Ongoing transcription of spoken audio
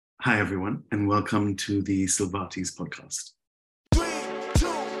Hi, everyone, and welcome to the Silvates Podcast. 3, 2,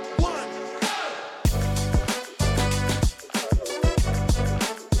 1,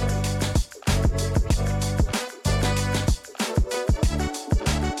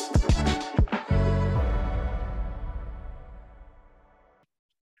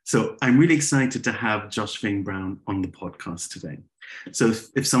 So I'm really excited to have Josh Fein-Brown on the podcast today. So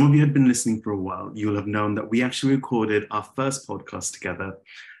if some of you had been listening for a while, you'll have known that we actually recorded our first podcast together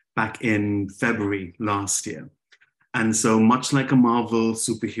back in February last year. And so much like a Marvel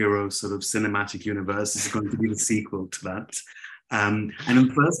superhero sort of cinematic universe, this is going to be the sequel to that. And in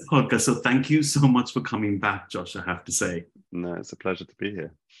the first podcast, so thank you so much for coming back, Josh, I have to say. No, it's a pleasure to be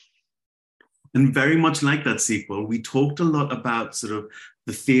here. And very much like that sequel, we talked a lot about sort of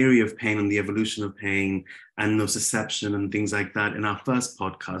the theory of pain and the evolution of pain and nociception and things like that in our first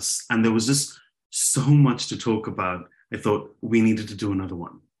podcast. And there was just so much to talk about. I thought we needed to do another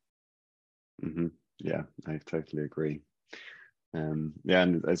one. Mm-hmm. Yeah, I totally agree. And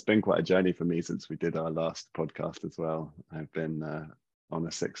it's been quite a journey for me since we did our last podcast as well. I've been on a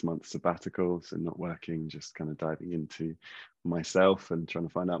 6-month sabbatical, so not working, just kind of diving into myself and trying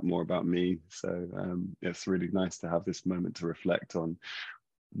to find out more about me. So it's really nice to have this moment to reflect on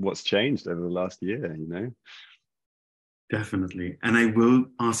what's changed over the last year, Definitely. And I will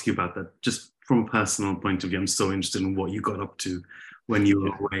ask you about that just from a personal point of view. I'm so interested in what you got up to when you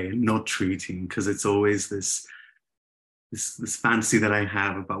were away, not treating, because it's always this fantasy that I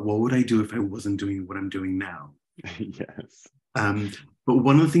have about what would I do if I wasn't doing what I'm doing now. Yes. But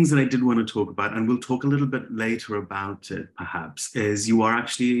one of the things that I did want to talk about, and we'll talk a little bit later about it perhaps, is you are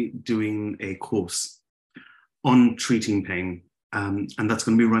actually doing a course on treating pain. And that's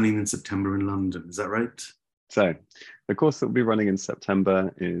going to be running in September in London. Is that right? So the course that will be running in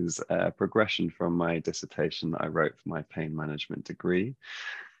September is a progression from my dissertation that I wrote for my pain management degree.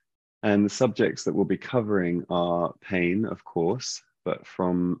 And the subjects that we'll be covering are pain, of course, but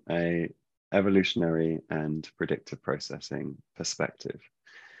from a evolutionary and predictive processing perspective.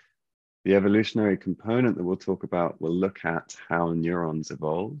 The evolutionary component that we'll talk about will look at how neurons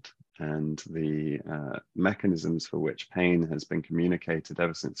evolved and the mechanisms for which pain has been communicated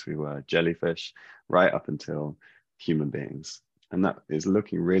ever since we were jellyfish, right up until human beings. And that is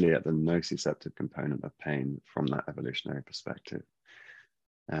looking really at the nociceptive component of pain from that evolutionary perspective.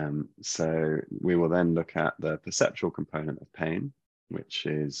 So we will then look at the perceptual component of pain, which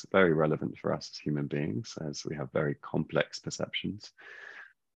is very relevant for us as human beings, as we have very complex perceptions.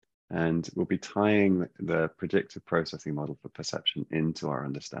 And we'll be tying the predictive processing model for perception into our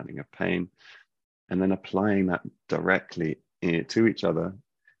understanding of pain, and then applying that directly to each other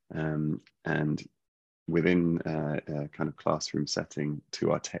and within a kind of classroom setting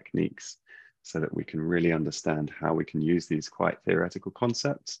to our techniques, so that we can really understand how we can use these quite theoretical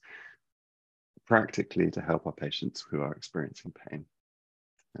concepts practically to help our patients who are experiencing pain.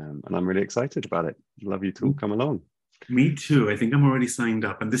 And I'm really excited about it. Love you to all come along. Me too. I think I'm already signed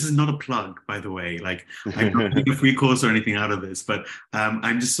up. And this is not a plug, by the way. Like, I'm not getting a free course or anything out of this, but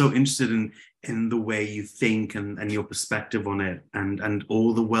I'm just so interested in the way you think and your perspective on it and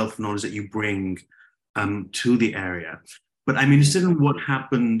all the wealth of knowledge that you bring to the area. But I'm interested in what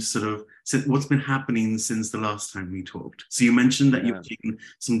happened, what's been happening since the last time we talked. So you mentioned that you've taken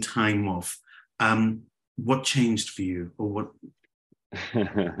some time off. What changed for you, or what?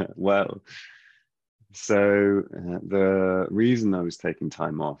 Well, so the reason I was taking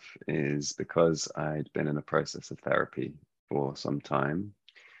time off is because I'd been in a process of therapy for some time.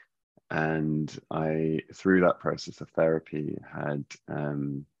 And through that process of therapy,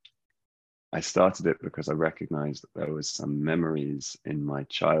 I started it because I recognized that there was some memories in my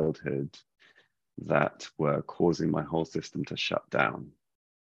childhood that were causing my whole system to shut down.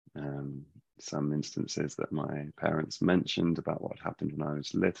 Some instances that my parents mentioned about what happened when I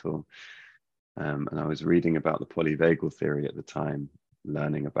was little. And I was reading about the polyvagal theory at the time,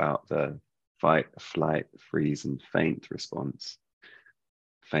 learning about the fight, flight, freeze, and faint response.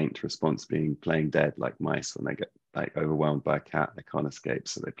 Faint response being playing dead, like mice when they get like overwhelmed by a cat, they can't escape,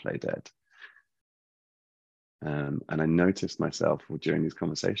 so they play dead. And I noticed myself during these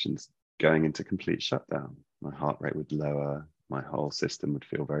conversations going into complete shutdown. My heart rate would lower, my whole system would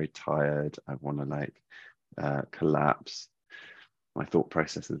feel very tired. I want to collapse. My thought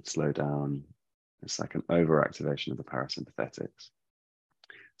process would slow down. It's like an overactivation of the parasympathetics.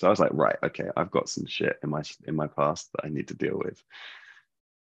 So I was like, right, okay, I've got some shit in my past that I need to deal with.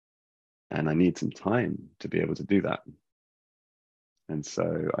 And I need some time to be able to do that. And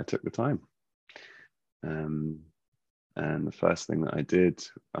so I took the time. And the first thing that I did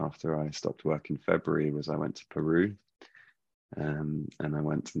after I stopped work in February was I went to Peru And I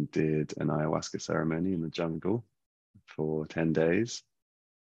went and did an ayahuasca ceremony in the jungle for 10 days.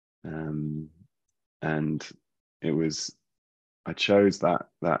 And it was, I chose that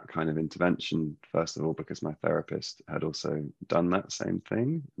kind of intervention, first of all, because my therapist had also done that same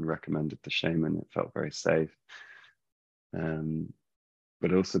thing and recommended the shaman. It felt very safe.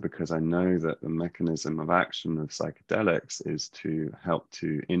 But also because I know that the mechanism of action of psychedelics is to help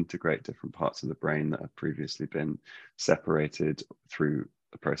to integrate different parts of the brain that have previously been separated through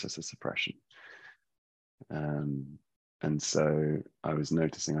the process of suppression. And so I was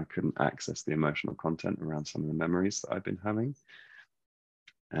noticing I couldn't access the emotional content around some of the memories that I've been having.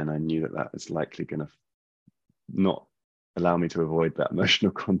 And I knew that that was likely going to not allow me to avoid that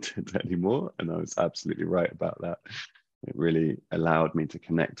emotional content anymore. And I was absolutely right about that. It really allowed me to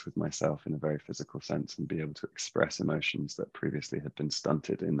connect with myself in a very physical sense and be able to express emotions that previously had been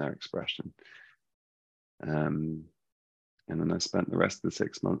stunted in their expression. And then I spent the rest of the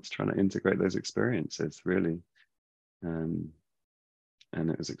 6 months trying to integrate those experiences, really. And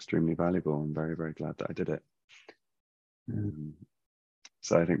it was extremely valuable. I'm very, very glad that I did it.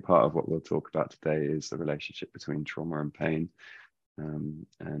 So I think part of what we'll talk about today is the relationship between trauma and pain.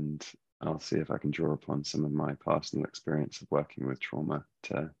 And I'll see if I can draw upon some of my personal experience of working with trauma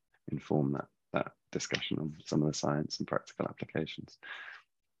to inform that discussion on some of the science and practical applications.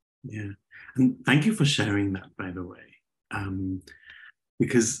 Yeah, and thank you for sharing that, by the way,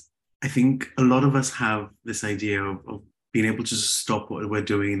 because I think a lot of us have this idea of being able to just stop what we're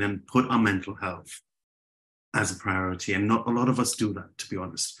doing and put our mental health as a priority, and not a lot of us do that, to be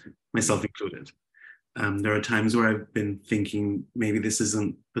honest, myself included. There are times where I've been thinking maybe this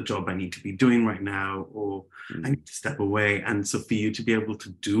isn't the job I need to be doing right now, or I need to step away. And so for you to be able to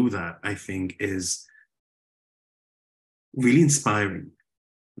do that, I think is really inspiring.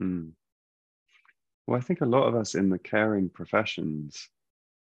 Well, I think a lot of us in the caring professions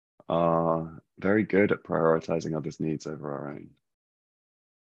are very good at prioritizing others' needs over our own.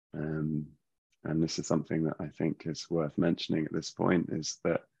 And this is something that I think is worth mentioning at this point, is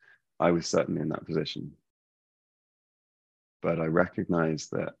that I was certainly in that position. But I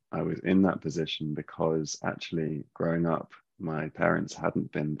recognized that I was in that position because actually growing up, my parents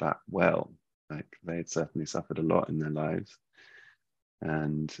hadn't been that well. Like, they had certainly suffered a lot in their lives.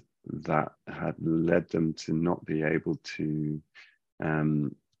 And that had led them to not be able to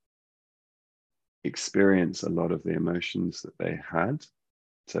experience a lot of the emotions that they had.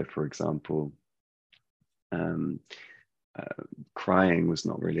 So, for example, crying was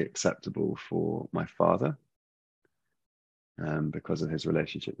not really acceptable for my father because of his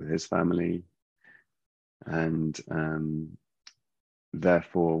relationship with his family. And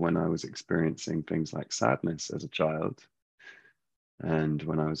therefore, when I was experiencing things like sadness as a child, and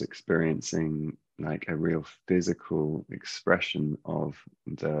when I was experiencing like a real physical expression of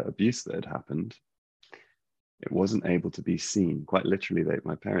the abuse that had happened, it wasn't able to be seen. Quite literally,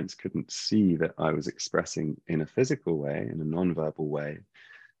 my parents couldn't see that I was expressing in a physical way, in a non-verbal way,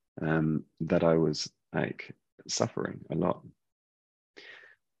 that I was like suffering a lot.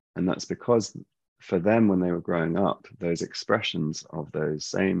 And that's because for them, when they were growing up, those expressions of those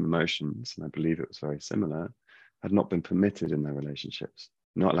same emotions, and I believe it was very similar, had not been permitted in their relationships.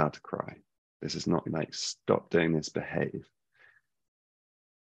 Not allowed to cry. This is not like, stop doing this, behave.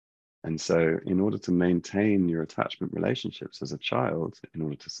 And so in order to maintain your attachment relationships as a child, in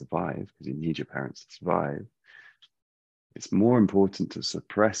order to survive, because you need your parents to survive, it's more important to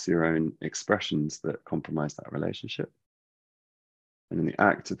suppress your own expressions that compromise that relationship. And in the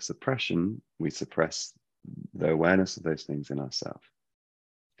act of suppression, we suppress the awareness of those things in ourselves.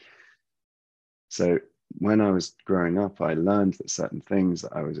 So when I was growing up, I learned that certain things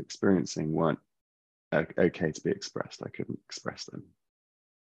that I was experiencing weren't okay to be expressed. I couldn't express them.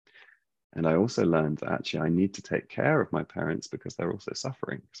 And I also learned that actually I need to take care of my parents because they're also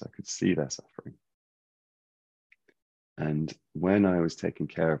suffering, because I could see their suffering. And when I was taking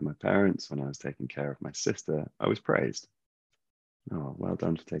care of my parents, when I was taking care of my sister, I was praised. Oh, well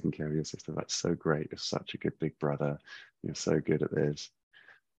done for taking care of your sister. That's so great. You're such a good big brother. You're so good at this.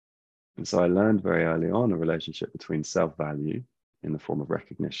 And so I learned very early on a relationship between self-value in the form of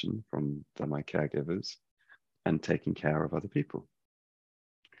recognition from my caregivers and taking care of other people.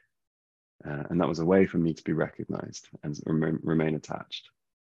 And that was a way for me to be recognized and remain attached.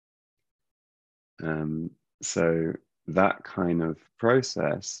 So that kind of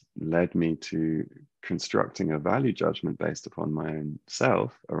process led me to constructing a value judgment based upon my own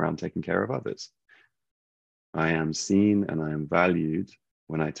self around taking care of others. I am seen and I am valued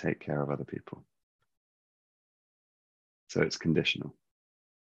when I take care of other people. So it's conditional.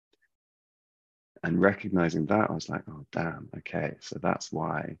 And recognizing that, I was like, oh, damn, okay. So that's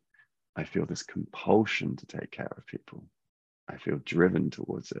why I feel this compulsion to take care of people. I feel driven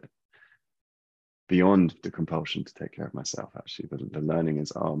towards it beyond the compulsion to take care of myself. Actually, the learning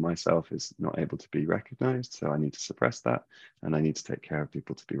is, oh, myself is not able to be recognized, so I need to suppress that, and I need to take care of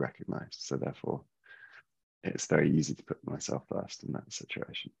people to be recognized. So therefore, it's very easy to put myself first in that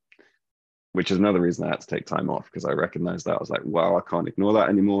situation, which is another reason I had to take time off, because I recognized that. I was like, wow, I can't ignore that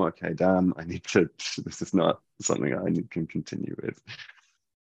anymore. Okay, damn, I need to, this is not something can continue with.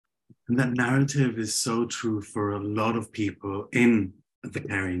 And that narrative is so true for a lot of people in the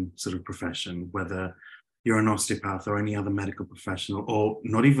caring sort of profession, whether you're an osteopath or any other medical professional, or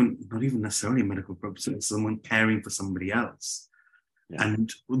not even necessarily a medical professional, someone caring for somebody else. Yeah.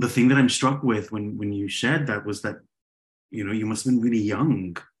 And the thing that I'm struck with when you shared that was that, you know, you must have been really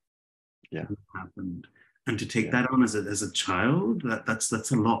young Yeah. when it happened. And to take that on as a child, that's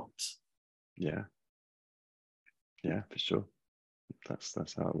a lot. Yeah. Yeah, for sure.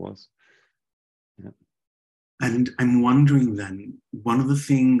 That's how it was. Yeah. And I'm wondering then, one of the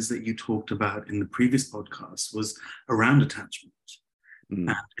things that you talked about in the previous podcast was around attachment and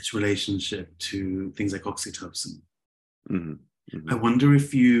its relationship to things like oxytocin. Mm-hmm. Mm-hmm. I wonder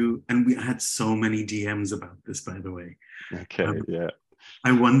if you, and we had so many DMs about this, by the way. Okay, yeah.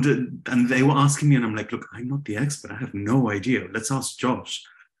 I wondered, and they were asking me, and I'm like, look, I'm not the expert. I have no idea. Let's ask Josh.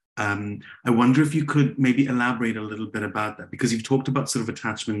 I wonder if you could maybe elaborate a little bit about that, because you've talked about sort of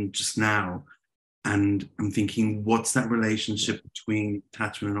attachment just now. And I'm thinking, what's that relationship between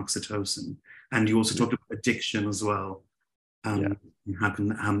attachment and oxytocin? And you also talked about addiction as well. And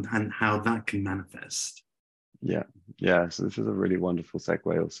how that can manifest. Yeah. So this is a really wonderful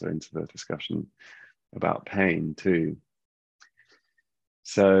segue also into the discussion about pain too.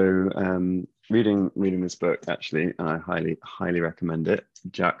 So reading this book, actually, and I highly recommend it.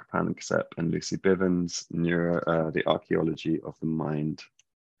 Jack Panksepp and Lucy Bivens, The Archaeology of the Mind.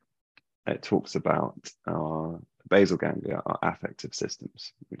 It talks about our basal ganglia, our affective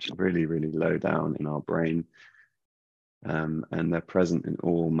systems, which are really, really low down in our brain. And they're present in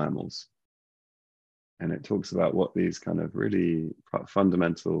all mammals. And it talks about what these kind of really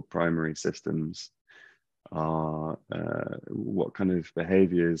fundamental primary systems are, what kind of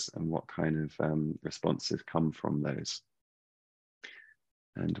behaviors and what kind of responses come from those.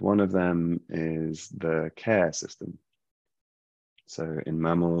 And one of them is the care system. So in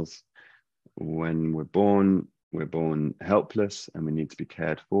mammals, when we're born helpless and we need to be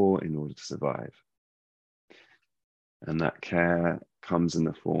cared for in order to survive. And that care comes in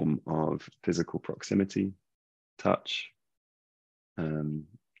the form of physical proximity, touch, and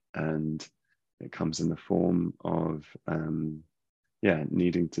it comes in the form of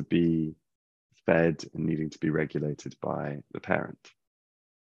needing to be fed and needing to be regulated by the parent.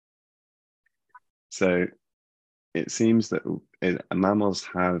 So it seems that mammals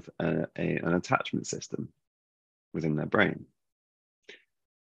have an attachment system within their brain,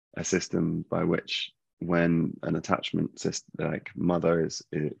 a system by which, when an attachment system, like mother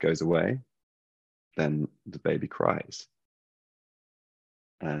it goes away, then the baby cries.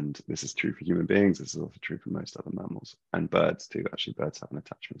 And this is true for human beings. This is also true for most other mammals and birds too. Actually, birds have an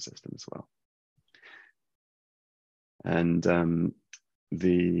attachment system as well. And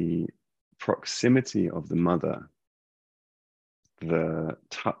the proximity of the mother, the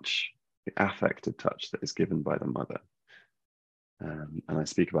touch, the affective touch that is given by the mother, and I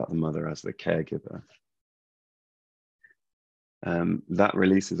speak about the mother as the caregiver, that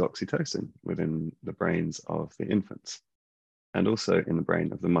releases oxytocin within the brains of the infants and also in the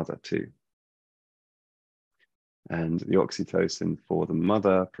brain of the mother too. And the oxytocin for the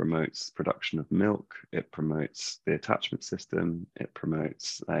mother promotes production of milk. It promotes the attachment system. It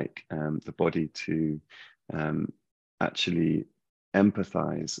promotes the body to actually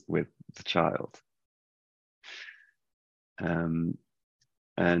empathize with the child, and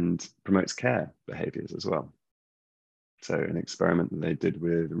promotes care behaviors as well. So an experiment that they did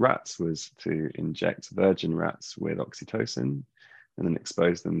with rats was to inject virgin rats with oxytocin and then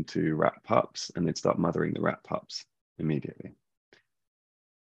expose them to rat pups, and they'd start mothering the rat pups immediately.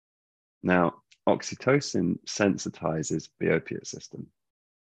 Now, oxytocin sensitizes the opiate system.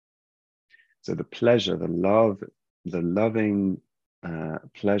 So the pleasure, the love, the loving,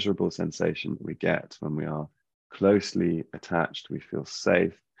 pleasurable sensation that we get when we are closely attached, we feel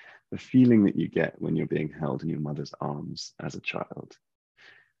safe, the feeling that you get when you're being held in your mother's arms as a child,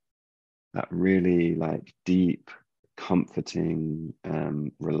 that really deep, comforting,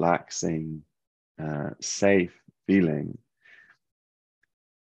 relaxing, safe feeling,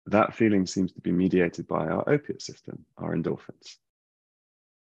 that feeling seems to be mediated by our opiate system, our endorphins.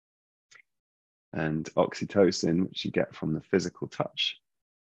 And oxytocin, which you get from the physical touch,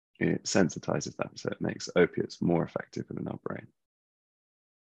 it sensitizes that, so it makes opiates more effective within our brain.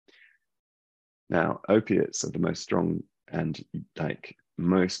 Now, opiates are the most strong and like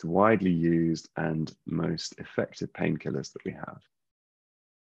most widely used and most effective painkillers that we have.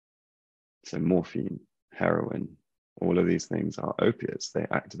 So morphine, heroin, all of these things are opiates. They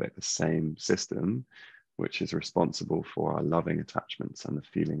activate the same system, which is responsible for our loving attachments and the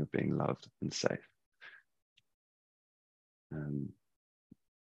feeling of being loved and safe.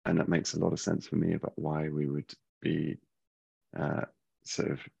 And that makes a lot of sense for me about why we would be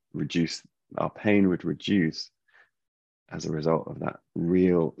sort of reduce, our pain would reduce as a result of that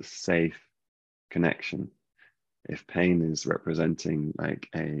real safe connection. If pain is representing like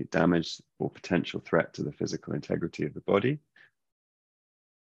a damage or potential threat to the physical integrity of the body,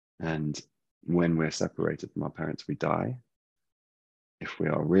 and when we're separated from our parents, we die. If we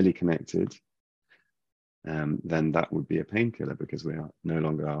are really connected, then that would be a painkiller, because we are no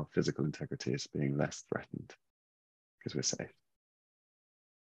longer, our physical integrity is being less threatened because we're safe.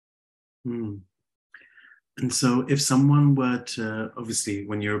 And so if someone were to, obviously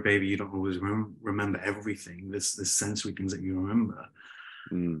when you're a baby, you don't always remember everything. There's sensory things that you remember.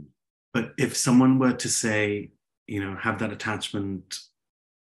 But if someone were to say, have that attachment,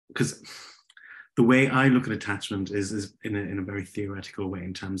 because the way I look at attachment is in a very theoretical way,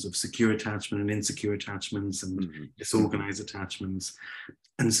 in terms of secure attachment and insecure attachments and disorganized attachments.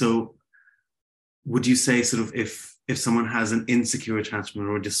 And so would you say sort of if someone has an insecure attachment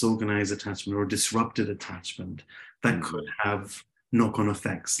or a disorganized attachment or a disrupted attachment, that could have knock-on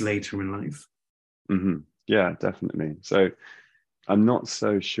effects later in life? Yeah, definitely. So I'm not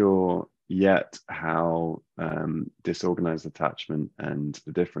so sure yet how disorganized attachment and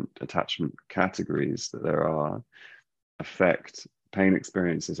the different attachment categories that there are affect pain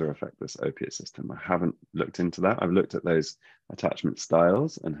experiences or affect this opiate system. I haven't looked into that. I've looked at those attachment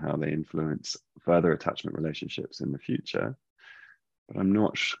styles and how they influence further attachment relationships in the future, but I'm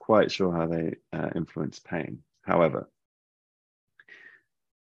not quite sure how they influence pain. However,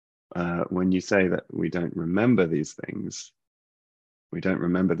 when you say that we don't remember these things, we don't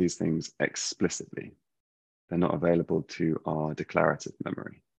remember these things explicitly. They're not available to our declarative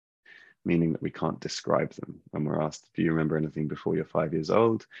memory, meaning that we can't describe them. When we're asked, do you remember anything before you're 5 years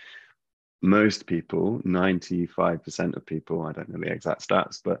old? Most people, 95% of people, I don't know the exact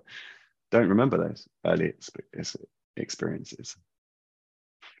stats, but don't remember those early experiences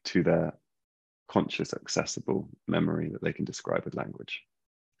to their conscious, accessible memory that they can describe with language.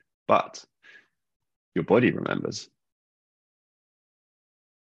 But your body remembers.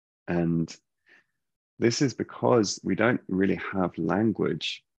 And this is because we don't really have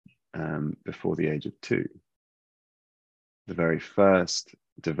language before the age of 2. The very first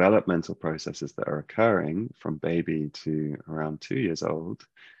developmental processes that are occurring from baby to around 2 years old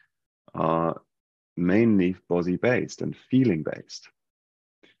are mainly body-based and feeling-based.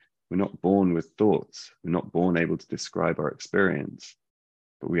 We're not born with thoughts. We're not born able to describe our experience,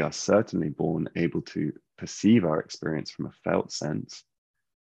 but we are certainly born able to perceive our experience from a felt sense.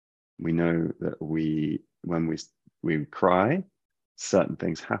 We know that when we cry, certain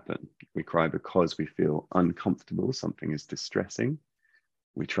things happen. We cry because we feel uncomfortable, something is distressing.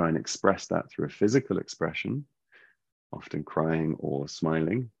 We try and express that through a physical expression, often crying or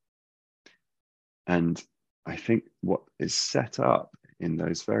smiling. And I think what is set up in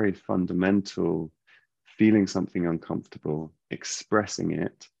those very fundamental, feeling something uncomfortable, expressing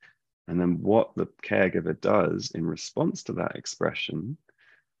it, and then what the caregiver does in response to that expression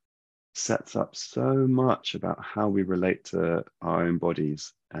sets up so much about how we relate to our own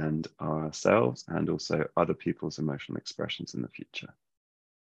bodies and ourselves, and also other people's emotional expressions in the future.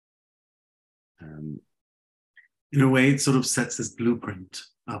 In a way, it sort of sets this blueprint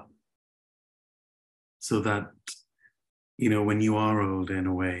up so that, when you are older, in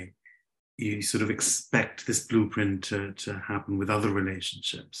a way, you sort of expect this blueprint to happen with other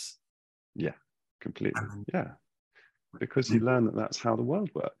relationships. Yeah, completely. Yeah. Because you learn that that's how the world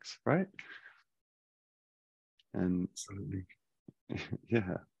works, right? And absolutely.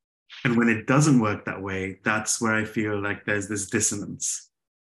 Yeah. And when it doesn't work that way, that's where I feel like there's this dissonance.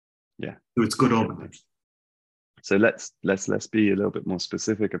 Yeah. So it's good or bad. So let's be a little bit more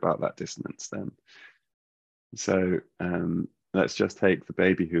specific about that dissonance then. So let's just take the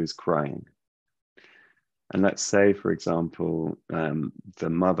baby who is crying. And let's say, for example, the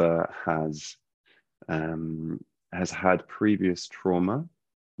mother has had previous trauma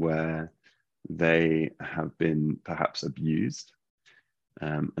where they have been perhaps abused,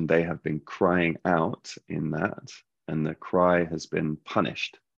 and they have been crying out in that, and the cry has been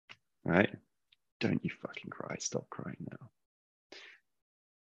punished, right? don't you fucking cry, stop crying now.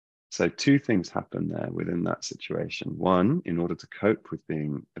 So two things happen there within that situation. One, in order to cope with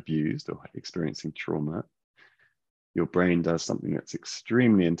being abused or experiencing trauma, your brain does something that's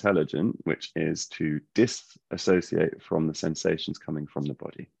extremely intelligent, which is to disassociate from the sensations coming from the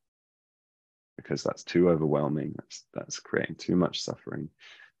body, because that's too overwhelming. That's creating too much suffering.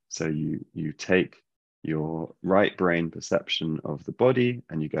 So you take your right brain perception of the body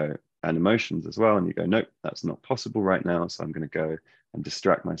and you go, and emotions as well, and you go, nope, that's not possible right now. So I'm going to go and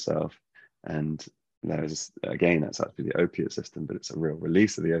distract myself. And there's, again, that's actually the opiate system, but it's a real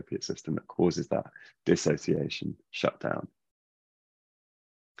release of the opiate system that causes that dissociation shutdown.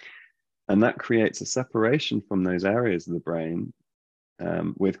 And that creates a separation from those areas of the brain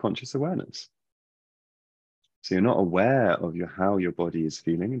with conscious awareness. So you're not aware of how your body is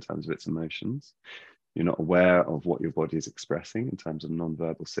feeling in terms of its emotions. You're not aware of what your body is expressing in terms of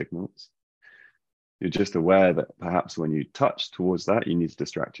nonverbal signals. You're just aware that perhaps when you touch towards that, you need to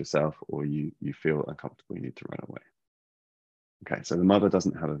distract yourself, or you feel uncomfortable, you need to run away. Okay, so the mother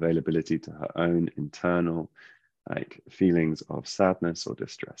doesn't have availability to her own internal feelings of sadness or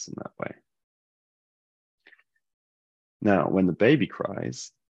distress in that way. Now, when the baby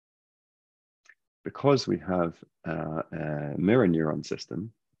cries, because we have a mirror neuron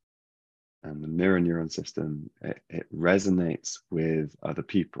system, and the mirror neuron system, it resonates with other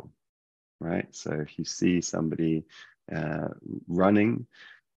people, right? So if you see somebody running,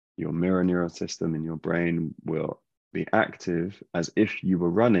 your mirror neuron system in your brain will be active as if you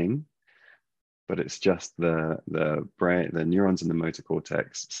were running, but it's just the brain, the neurons in the motor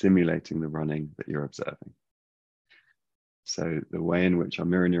cortex simulating the running that you're observing. So the way in which our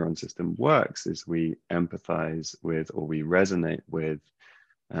mirror neuron system works is we empathize with, or we resonate with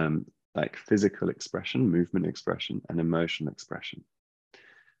physical expression, movement expression, and emotional expression.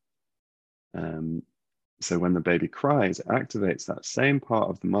 So when the baby cries, it activates that same part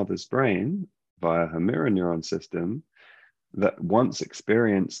of the mother's brain via her mirror neuron system that once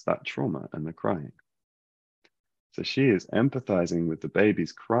experienced that trauma and the crying. So she is empathizing with the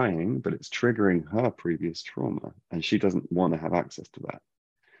baby's crying, but it's triggering her previous trauma, and she doesn't want to have access to that.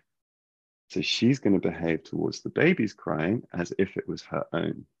 So she's going to behave towards the baby's crying as if it was her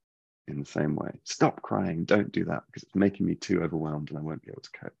own in the same way. Stop crying, don't do that, because it's making me too overwhelmed and I won't be able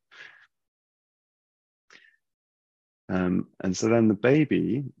to cope. And so then the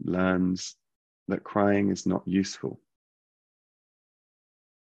baby learns that crying is not useful.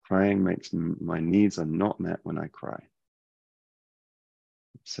 Crying makes my needs are not met when I cry.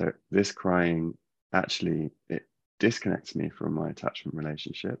 So this crying actually, it disconnects me from my attachment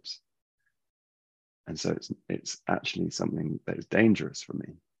relationships. And so it's actually something that is dangerous for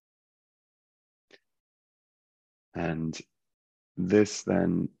me. And this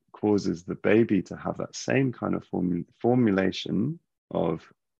then causes the baby to have that same kind of formulation of,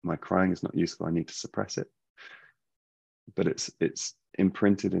 my crying is not useful, I need to suppress it. But it's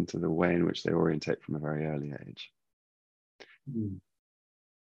imprinted into the way in which they orientate from a very early age.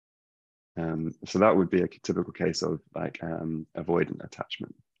 So that would be a typical case of avoidant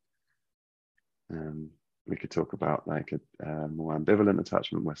attachment. We could talk about a more ambivalent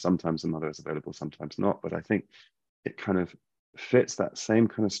attachment, where sometimes the mother is available, sometimes not. But I think it kind of fits that same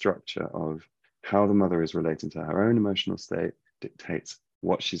kind of structure of how the mother is relating to her own emotional state, dictates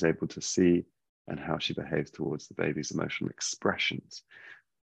what she's able to see and how she behaves towards the baby's emotional expressions,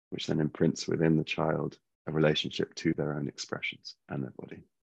 which then imprints within the child a relationship to their own expressions and their body. Do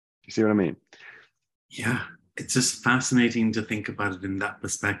you see what I mean? Yeah, it's just fascinating to think about it in that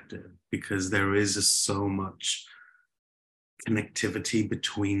perspective, because there is just so much connectivity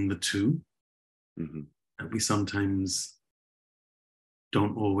between the two that we sometimes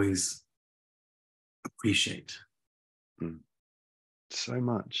don't always appreciate. So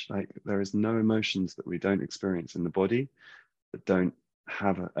much. There is no emotions that we don't experience in the body that don't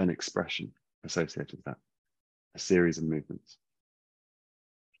have an expression associated with that, a series of movements.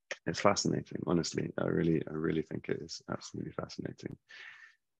 It's fascinating, honestly. I really think it is absolutely fascinating.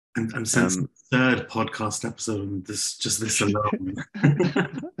 I'm sensing the third podcast episode on this alone.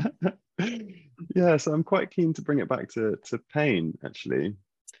 Yeah, so I'm quite keen to bring it back to pain, actually.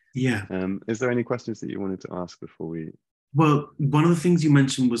 Yeah. Is there any questions that you wanted to ask before we... Well, one of the things you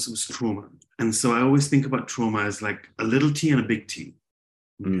mentioned was trauma. And so I always think about trauma as like a little T and a big T.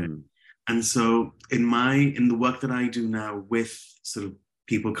 Okay. And so in the work that I do now with sort of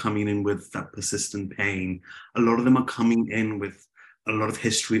people coming in with that persistent pain, a lot of them are coming in with a lot of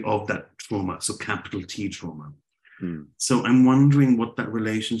history of that trauma, so capital T trauma. So I'm wondering what that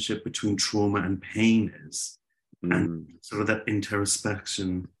relationship between trauma and pain is, and sort of that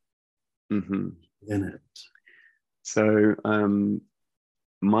introspection. within it. So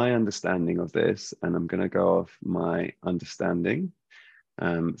my understanding of this, and I'm going to go off my understanding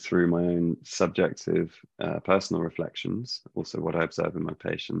through my own subjective personal reflections, also what I observe in my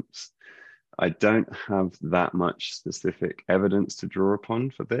patients. I don't have that much specific evidence to draw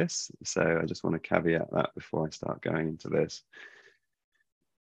upon for this, so I just want to caveat that before I start going into this.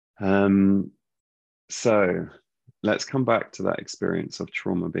 So let's come back to that experience of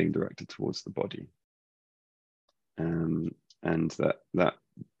trauma being directed towards the body. And that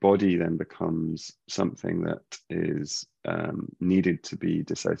body then becomes something that is needed to be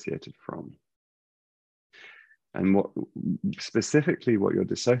dissociated from. And what specifically what you're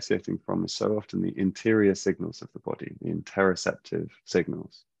dissociating from is so often the interior signals of the body, the interoceptive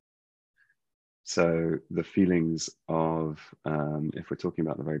signals. So the feelings of, if we're talking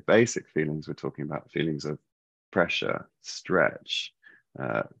about the very basic feelings, we're talking about feelings of pressure, stretch,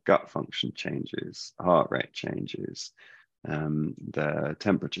 gut function changes, heart rate changes, the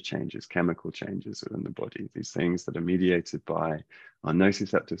temperature changes, chemical changes within the body, these things that are mediated by our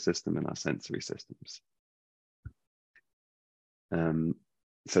nociceptive system and our sensory systems.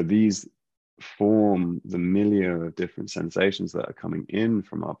 So these form the milieu of different sensations that are coming in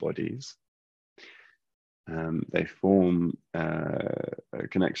from our bodies. They form a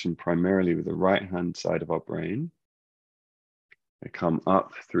connection primarily with the right-hand side of our brain. They come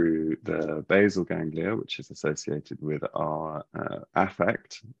up through the basal ganglia, which is associated with our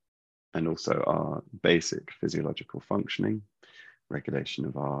affect and also our basic physiological functioning, regulation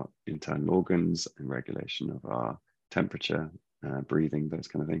of our internal organs and regulation of our temperature, breathing, those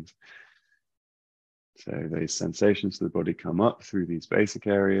kind of things. So those sensations of the body come up through these basic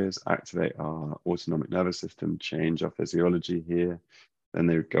areas, activate our autonomic nervous system, change our physiology here. Then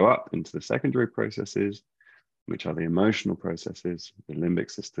they go up into the secondary processes, which are the emotional processes, the limbic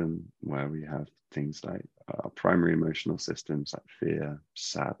system, where we have things like our primary emotional systems like fear,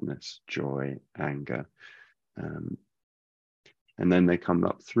 sadness, joy, anger. And then they come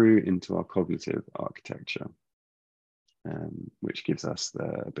up through into our cognitive architecture, which gives us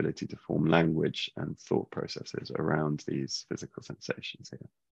the ability to form language and thought processes around these physical sensations here.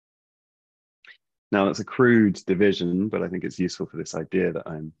 Now, that's a crude division, but I think it's useful for this idea that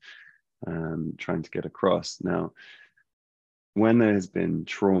I'm trying to get across. Now, when there has been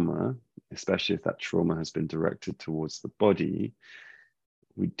trauma, especially if that trauma has been directed towards the body,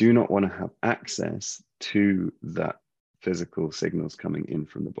 we do not want to have access to that physical signals coming in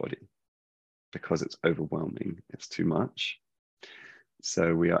from the body, because it's overwhelming, it's too much.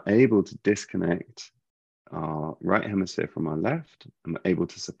 So we are able to disconnect our right hemisphere from our left, and we're able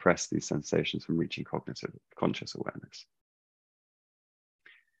to suppress these sensations from reaching cognitive conscious awareness.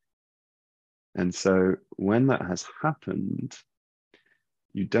 And so when that has happened,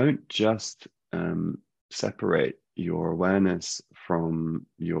 you don't just separate your awareness from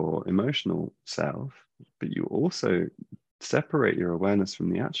your emotional self, but you also separate your awareness from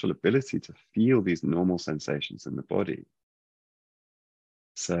the actual ability to feel these normal sensations in the body.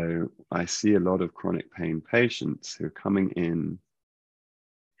 So I see a lot of chronic pain patients who are coming in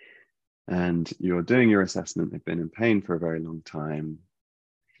and you're doing your assessment. They've been in pain for a very long time,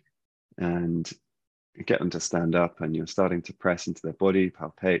 and you get them to stand up and you're starting to press into their body,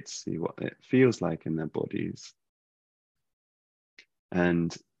 palpate, see what it feels like in their bodies.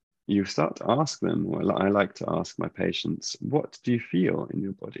 And you start to ask them, well, I like to ask my patients, what do you feel in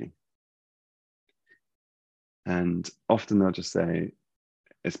your body? And often they'll just say,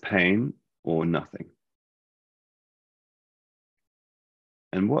 it's pain or nothing.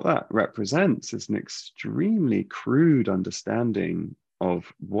 And what that represents is an extremely crude understanding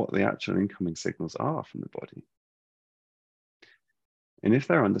of what the actual incoming signals are from the body. And if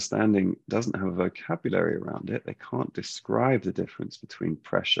their understanding doesn't have a vocabulary around it, they can't describe the difference between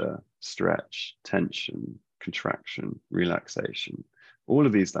pressure, stretch, tension, contraction, relaxation, all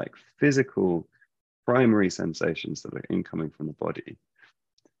of these like physical primary sensations that are incoming from the body.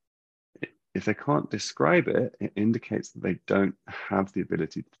 If they can't describe it, it indicates that they don't have the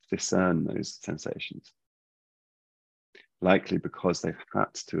ability to discern those sensations. Likely because they've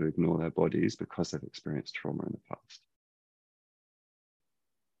had to ignore their bodies because they've experienced trauma in the past.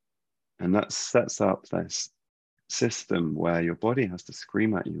 And that sets up this system where your body has to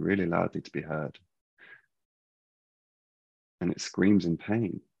scream at you really loudly to be heard. And it screams in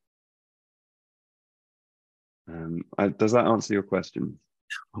pain. Does that answer your question?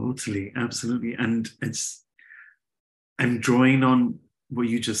 Totally, absolutely. And I'm drawing on what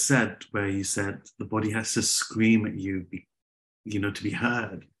you just said, where you said the body has to scream at you, to be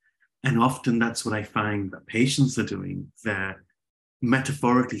heard. And often that's what I find that patients are doing. They're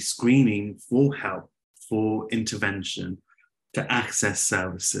metaphorically screening for help, for intervention, to access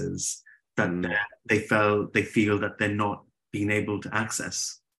services that they feel that they're not being able to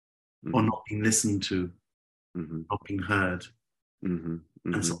access, or not being listened to, not being heard. And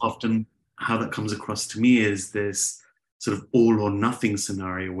so often how that comes across to me is this sort of all or nothing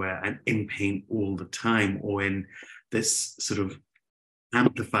scenario where I'm in pain all the time, or in this sort of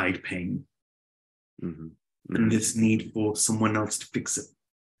amplified pain, and this need for someone else to fix it.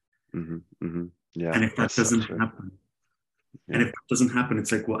 Yeah, and if that doesn't happen,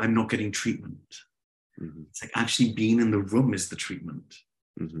 it's like, well, I'm not getting treatment. It's like actually being in the room is the treatment.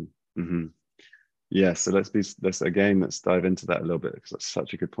 Yeah, so let's dive into that a little bit, because that's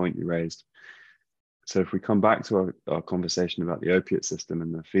such a good point you raised. So if we come back to our conversation about the opiate system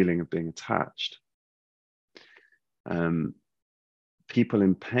and the feeling of being attached, people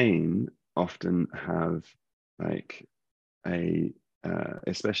in pain often have like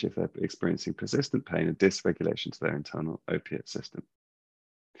especially if they're experiencing persistent pain, a dysregulation to their internal opiate system.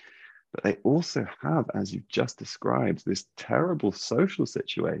 But they also have, as you've just described, this terrible social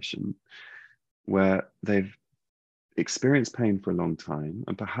situation where they've experienced pain for a long time,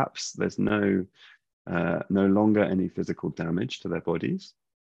 and perhaps there's no longer any physical damage to their bodies.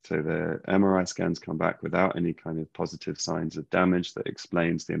 So the MRI scans come back without any kind of positive signs of damage that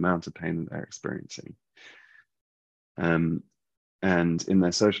explains the amount of pain that they're experiencing. And in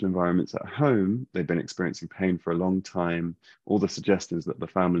their social environments at home, they've been experiencing pain for a long time. All the suggestions that the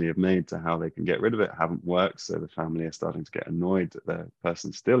family have made to how they can get rid of it haven't worked. So the family are starting to get annoyed that the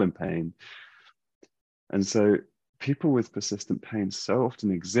person's still in pain. And so people with persistent pain so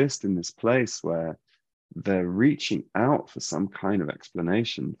often exist in this place where they're reaching out for some kind of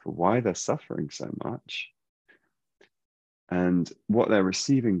explanation for why they're suffering so much. And what they're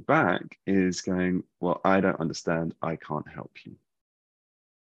receiving back is going, well, I don't understand, I can't help you.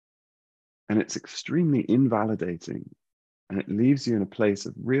 And it's extremely invalidating. And it leaves you in a place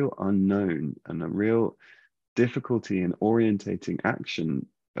of real unknown and a real difficulty in orientating action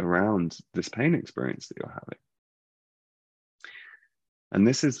around this pain experience that you're having. And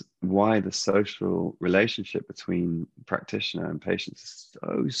this is why the social relationship between practitioner and patient is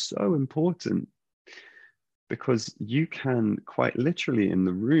so important, because you can quite literally in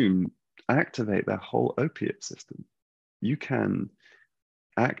the room activate their whole opiate system. You can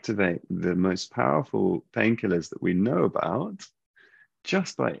activate the most powerful painkillers that we know about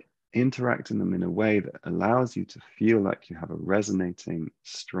just by interacting them in a way that allows you to feel like you have a resonating,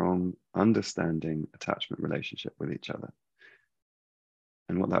 strong, understanding attachment relationship with each other.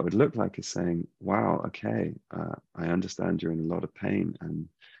 And what that would look like is saying, wow, okay, I understand you're in a lot of pain. And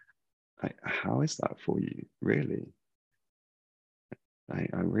how is that for you, really? I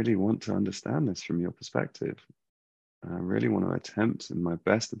really want to understand this from your perspective. I really want to attempt in my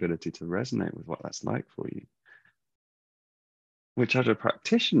best ability to resonate with what that's like for you. Which as a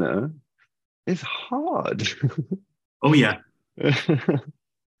practitioner is hard. Oh, yeah.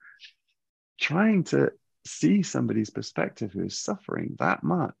 Trying to see somebody's perspective who is suffering that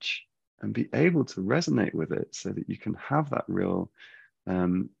much and be able to resonate with it so that you can have that real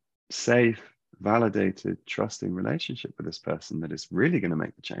safe, validated, trusting relationship with this person that is really going to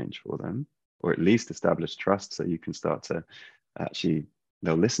make the change for them, or at least establish trust so you can start to actually,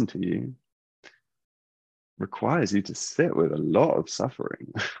 they'll listen to you, requires you to sit with a lot of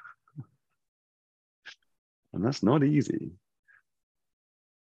suffering. And that's not easy.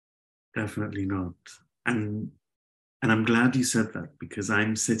 Definitely not. And I'm glad you said that, because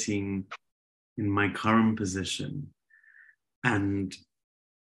I'm sitting in my current position, and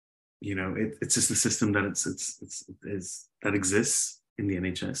you know, it's just a system that that exists in the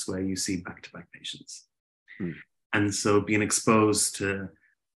NHS where you see back-to-back patients. And so being exposed to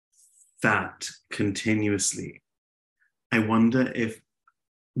that continuously, I wonder if,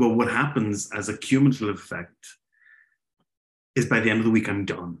 well, what happens as a cumulative effect is by the end of the week, I'm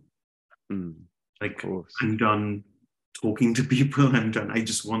done. Like, I'm done talking to people. I'm done. I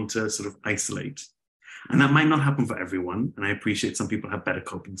just want to sort of isolate. And that might not happen for everyone. And I appreciate some people have better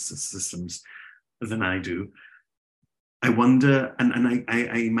coping systems than I do. I wonder, and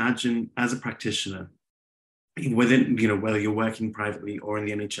I imagine as a practitioner, within, you know, whether you're working privately or in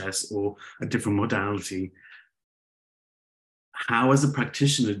the NHS or a different modality, how as a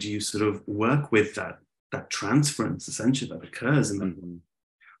practitioner do you sort of work with that transference essentially that occurs in that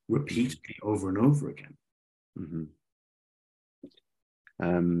repeatedly over and over again?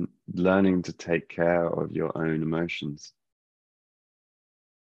 Learning to take care of your own emotions.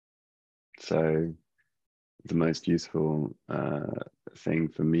 So the most useful thing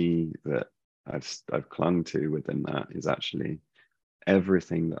for me that I've clung to within that is actually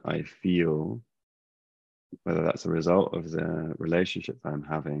everything that I feel, whether that's a result of the relationship that I'm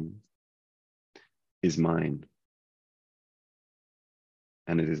having, is mine.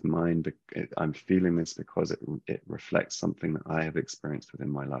 And it is mine. I'm feeling this because it reflects something that I have experienced within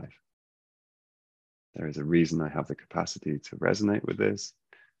my life. There is a reason I have the capacity to resonate with this,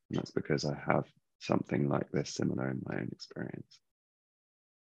 and that's because I have something like this similar in my own experience.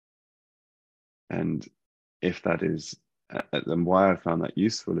 And if that is, and why I found that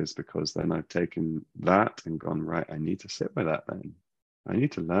useful is because then I've taken that and gone, right, I need to sit with that then. I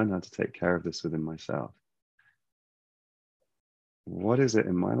need to learn how to take care of this within myself. What is it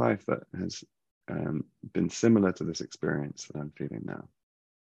in my life that has been similar to this experience that I'm feeling now?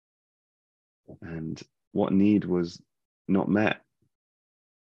 And what need was not met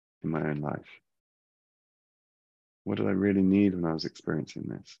in my own life? What did I really need when I was experiencing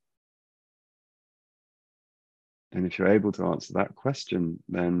this? And if you're able to answer that question,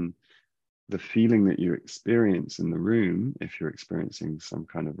 then the feeling that you experience in the room, if you're experiencing some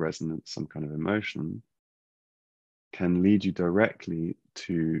kind of resonance, some kind of emotion, can lead you directly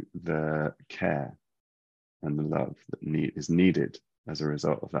to the care and the love that is needed as a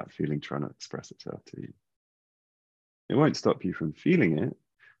result of that feeling trying to express itself to you. It won't stop you from feeling it,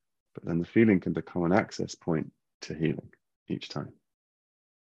 but then the feeling can become an access point to healing each time.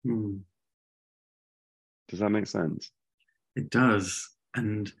 Does that make sense? It does.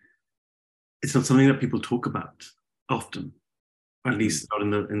 And it's not something that people talk about often, or at least not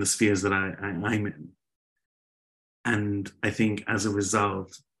in the spheres that I'm in. And I think as a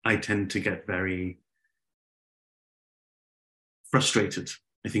result, I tend to get very frustrated,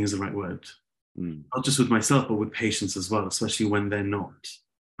 I think is the right word. Not just with myself, but with patients as well, especially when they're not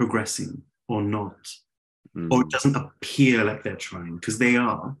progressing or not, or it doesn't appear like they're trying, because they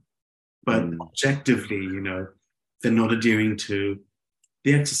are. But objectively, they're not adhering to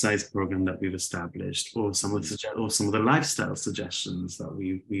the exercise program that we've established, or some of the lifestyle suggestions that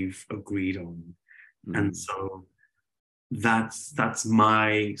we've agreed on. And so that's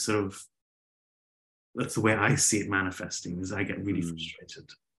my sort of, that's the way I see it manifesting, is I get really frustrated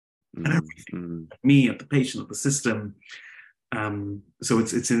at everything, at me, at the patient, at the system. So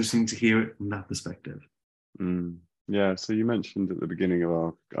it's interesting to hear it from that perspective. Yeah, so you mentioned at the beginning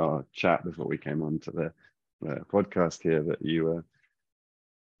of our chat before we came on to the podcast here that you were,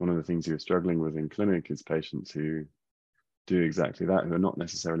 one of the things you were struggling with in clinic is patients who do exactly that, who are not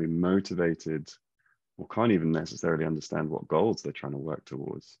necessarily motivated or can't even necessarily understand what goals they're trying to work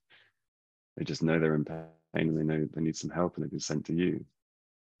towards. They just know they're in pain and they know they need some help and they've been sent to you.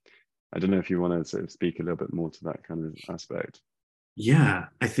 I don't know if you want to sort of speak a little bit more to that kind of aspect. Yeah,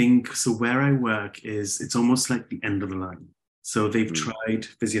 I think so. Where I work it's almost like the end of the line. So they've tried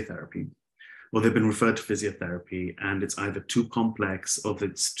physiotherapy, or they've been referred to physiotherapy, and it's either too complex or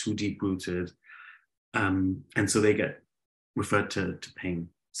it's too deep rooted. And so they get referred to pain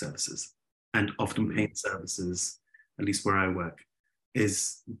services. And often pain services, at least where I work,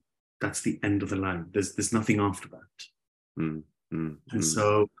 that's the end of the line. There's nothing after that. And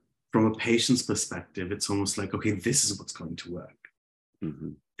so from a patient's perspective, it's almost like, okay, this is what's going to work.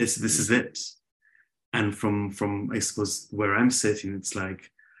 This is it. And from I suppose where I'm sitting, it's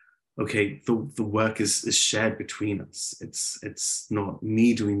like, okay, the work is shared between us. It's not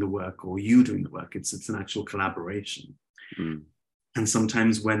me doing the work or you doing the work. It's an actual collaboration. And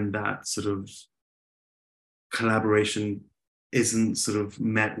sometimes when that sort of collaboration isn't sort of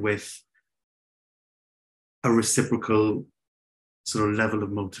met with a reciprocal sort of level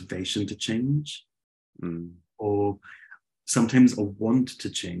of motivation to change, or sometimes a want to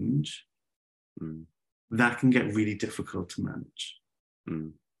change, that can get really difficult to manage.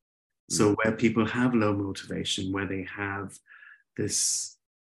 So where people have low motivation, where they have this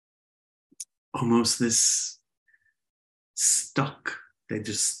stuck, they're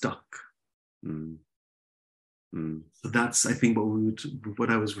just stuck. So that's, I think, what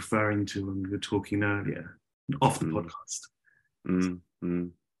I was referring to when we were talking earlier off the podcast.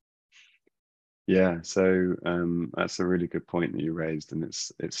 Yeah, so that's a really good point that you raised, and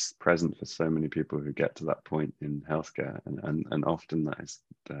it's present for so many people who get to that point in healthcare, and often that is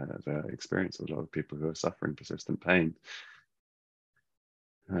the experience of a lot of people who are suffering persistent pain.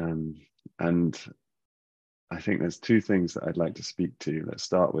 And I think there's two things that I'd like to speak to. Let's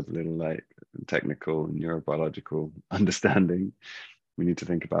start with a little like technical and neurobiological understanding. We need to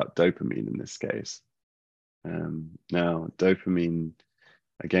think about dopamine in this case. Now, dopamine,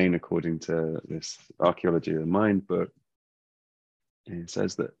 again, according to this Archaeology of the Mind book, it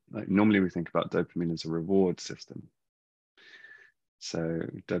says that normally we think about dopamine as a reward system. So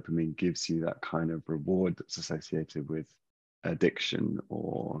dopamine gives you that kind of reward that's associated with addiction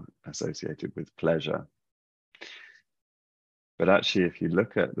or associated with pleasure. But actually, if you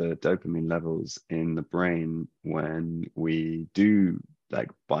look at the dopamine levels in the brain when we do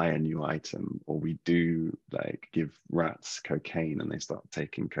like buy a new item, or we do like give rats cocaine and they start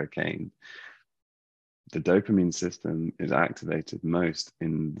taking cocaine, the dopamine system is activated most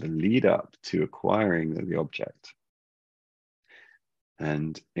in the lead up to acquiring the object.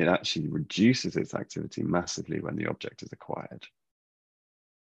 And it actually reduces its activity massively when the object is acquired.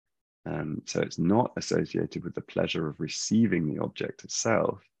 So it's not associated with the pleasure of receiving the object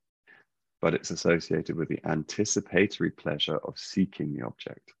itself, but it's associated with the anticipatory pleasure of seeking the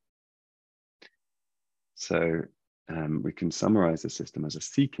object. So we can summarize the system as a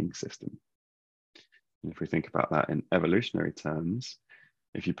seeking system. And if we think about that in evolutionary terms,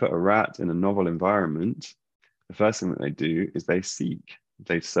 if you put a rat in a novel environment, the first thing that they do is they seek.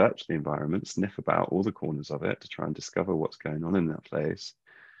 They search the environment, sniff about all the corners of it to try and discover what's going on in that place,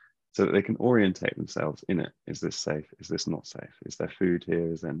 so that they can orientate themselves in it. Is this safe? Is this not safe? Is there food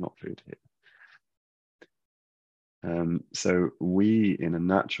here? Is there not food here? So we, in a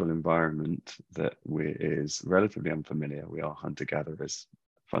natural environment that is relatively unfamiliar, we are hunter-gatherers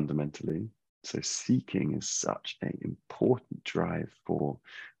fundamentally. So seeking is such an important drive for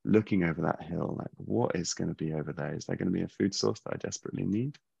looking over that hill. Like, what is going to be over there? Is there going to be a food source that I desperately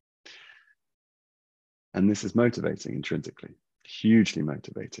need? And this is motivating intrinsically, hugely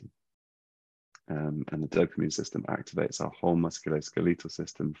motivating. And the dopamine system activates our whole musculoskeletal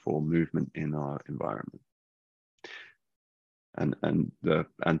system for movement in our environment. And the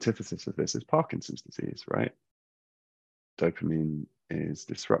antithesis of this is Parkinson's disease, right? Dopamine is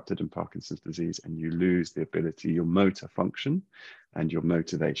disrupted in Parkinson's disease, and you lose the ability, your motor function and your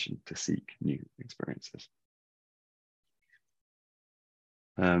motivation to seek new experiences.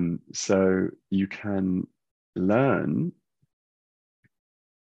 So you can learn,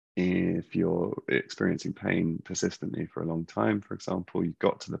 if you're experiencing pain persistently for a long time, for example, you've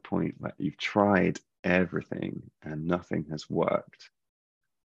got to the point where you've tried everything and nothing has worked.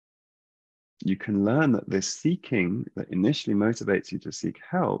 You can learn that this seeking that initially motivates you to seek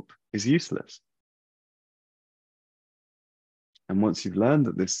help is useless. And once you've learned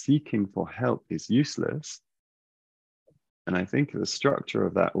that this seeking for help is useless, and I think the structure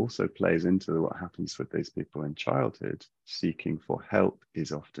of that also plays into what happens with these people in childhood. Seeking for help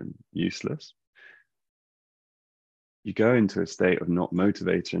is often useless. You go into a state of not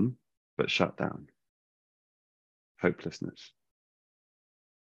motivation, but shut down. Hopelessness.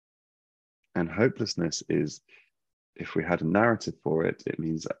 And hopelessness is, if we had a narrative for it, it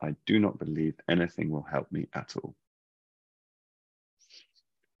means that I do not believe anything will help me at all.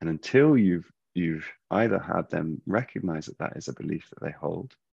 And until you've either had them recognize that that is a belief that they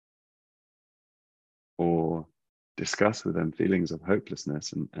hold, or discuss with them feelings of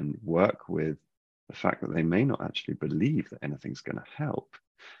hopelessness and work with the fact that they may not actually believe that anything's going to help,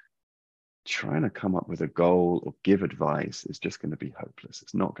 trying to come up with a goal or give advice is just going to be hopeless.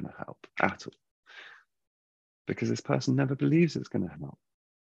 It's not going to help at all. Because this person never believes it's going to help.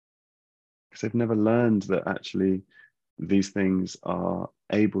 Because they've never learned that actually these things are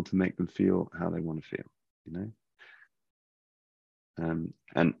able to make them feel how they want to feel, you know?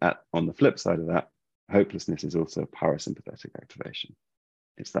 And on the flip side of that, hopelessness is also a parasympathetic activation.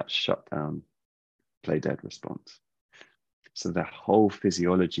 It's that shutdown, play dead response. So their whole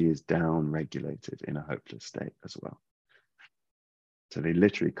physiology is down regulated in a hopeless state as well. So they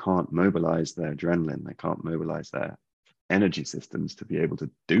literally can't mobilize their adrenaline. They can't mobilize their energy systems to be able to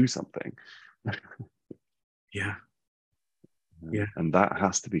do something. Yeah. And that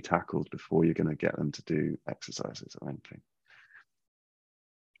has to be tackled before you're going to get them to do exercises or anything.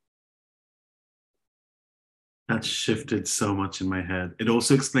 That shifted so much in my head. It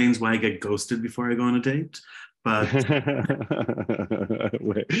also explains why I get ghosted before I go on a date. But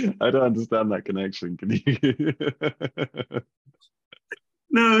wait, I don't understand that connection. Can you?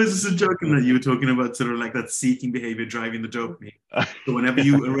 no, it's just a joke in that you were talking about sort of like that seeking behavior driving the dopamine. So whenever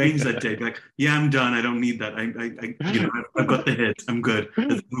you arrange that date, like, yeah, I'm done. I don't need that. I've got the hit. I'm good.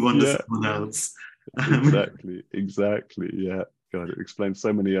 Let's move on to someone else. Exactly. Yeah. God, it explains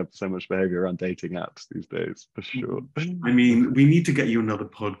so much behavior around dating apps these days, for sure. I mean, we need to get you another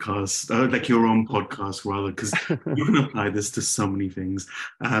podcast, like your own podcast, rather, because you can apply this to so many things.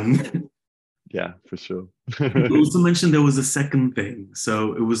 Yeah, for sure. You also mentioned there was a second thing.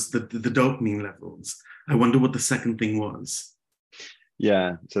 So it was the dopamine levels. I wonder what the second thing was.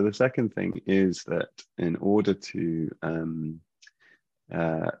 Yeah, so the second thing is that in order to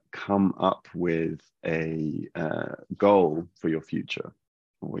come up with a goal for your future,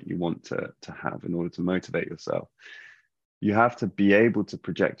 or what you want to have in order to motivate yourself, You have to be able to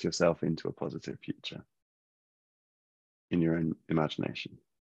project yourself into a positive future in your own imagination,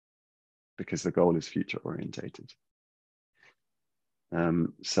 because the goal is future orientated.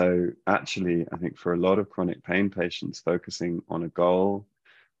 So actually, I think for a lot of chronic pain patients, focusing on a goal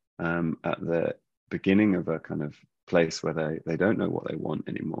at the beginning of a kind of place where they don't know what they want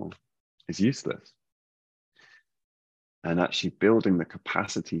anymore is useless. And actually building the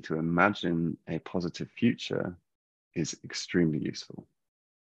capacity to imagine a positive future is extremely useful.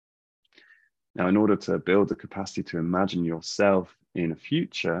 Now, in order to build the capacity to imagine yourself in a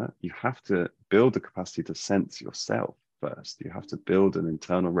future, you have to build the capacity to sense yourself first. You have to build an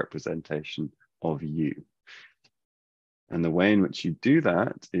internal representation of you. And the way in which you do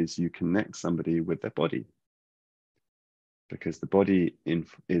that is you connect somebody with their body, because the body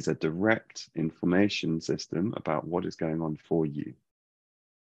is a direct information system about what is going on for you.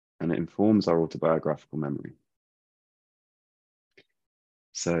 And it informs our autobiographical memory.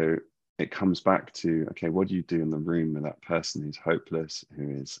 So it comes back to, okay, what do you do in the room with that person who's hopeless,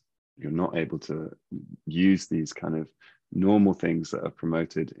 you're not able to use these kind of normal things that are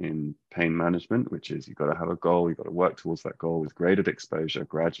promoted in pain management, which is you've got to have a goal, you've got to work towards that goal with graded exposure,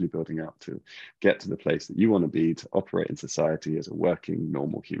 gradually building out to get to the place that you want to be to operate in society as a working,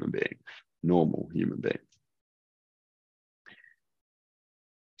 normal human being.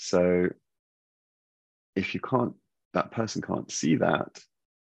 So if that person can't see that,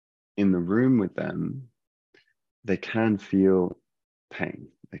 in the room with them, they can feel pain.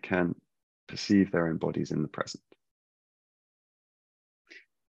 They can perceive their own bodies in the present.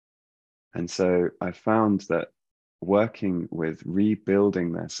 And so I found that working with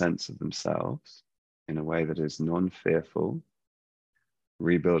rebuilding their sense of themselves in a way that is non-fearful,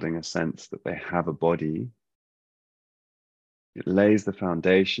 rebuilding a sense that they have a body, it lays the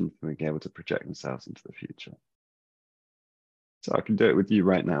foundation for being able to project themselves into the future. So I can do it with you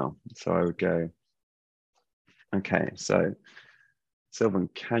right now. So I would go, okay, so Sylvan,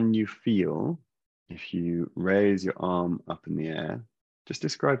 can you feel, if you raise your arm up in the air, just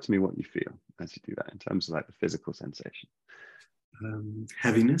describe to me what you feel as you do that in terms of like the physical sensation.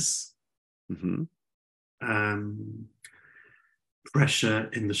 Heaviness. Mm-hmm. Pressure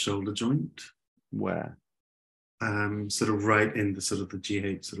in the shoulder joint. Where? Sort of right in the sort of the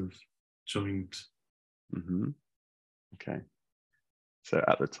GH sort of joint. Mm-hmm. Okay. So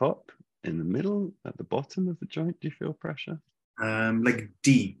at the top, in the middle, at the bottom of the joint, do you feel pressure? Like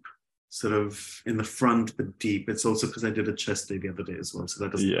deep, sort of in the front, but deep. It's also because I did a chest day the other day as well, so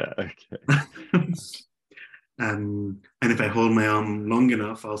that doesn't. Yeah. Okay. And if I hold my arm long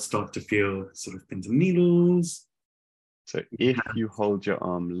enough, I'll start to feel sort of pins and needles. So if you hold your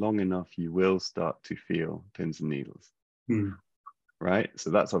arm long enough, you will start to feel pins and needles. Right? So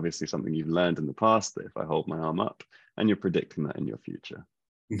that's obviously something you've learned in the past, that if I hold my arm up, and you're predicting that in your future.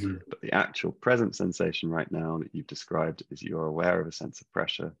 But the actual present sensation right now that you've described is you're aware of a sense of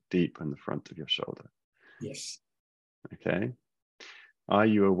pressure deep in the front of your shoulder. Yes. Okay. Are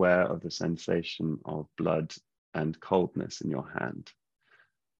you aware of the sensation of blood and coldness in your hand?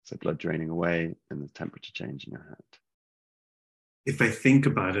 So blood draining away and the temperature change in your hand. If I think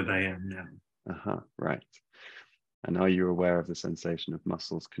about it, I am now. Right. And are you aware of the sensation of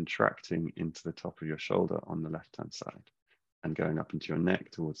muscles contracting into the top of your shoulder on the left-hand side and going up into your neck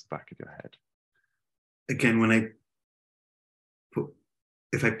towards the back of your head? Again,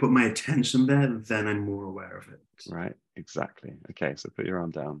 if I put my attention there, then I'm more aware of it. Right, exactly. Okay, so put your arm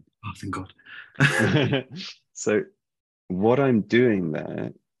down. Oh, thank God. So what I'm doing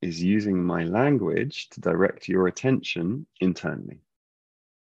there is using my language to direct your attention internally.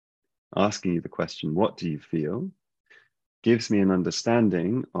 Asking you the question, what do you feel? Gives me an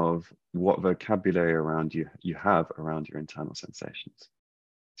understanding of what vocabulary around you have around your internal sensations.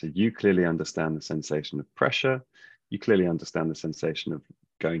 So you clearly understand the sensation of pressure. You clearly understand the sensation of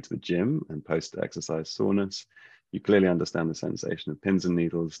going to the gym and post-exercise soreness. You clearly understand the sensation of pins and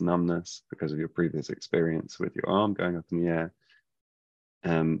needles, numbness, because of your previous experience with your arm going up in the air.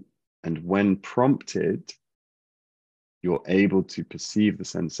 And when prompted, you're able to perceive the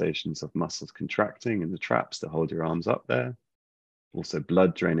sensations of muscles contracting in the traps to hold your arms up there. Also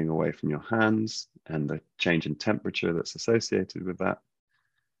blood draining away from your hands and the change in temperature that's associated with that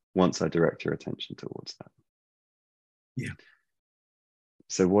once I direct your attention towards that. Yeah.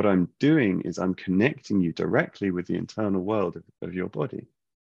 So what I'm doing is I'm connecting you directly with the internal world of your body.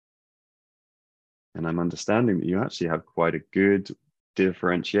 And I'm understanding that you actually have quite a good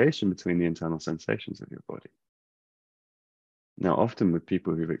differentiation between the internal sensations of your body. Now, often with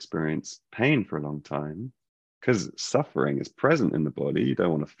people who've experienced pain for a long time, because suffering is present in the body, you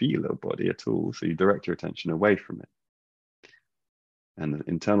don't want to feel the body at all, so you direct your attention away from it. and the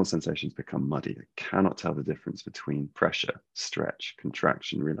internal sensations become muddy. They cannot tell the difference between pressure, stretch,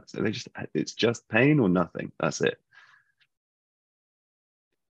 contraction, relax. It's just pain or nothing. That's it.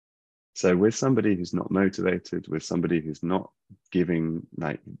 So with somebody who's not motivated, with somebody who's not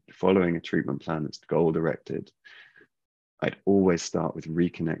following a treatment plan that's goal directed, I'd always start with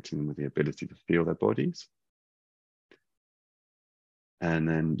reconnecting them with the ability to feel their bodies. And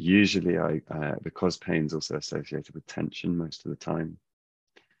then usually because pain is also associated with tension most of the time,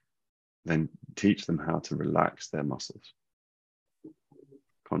 then teach them how to relax their muscles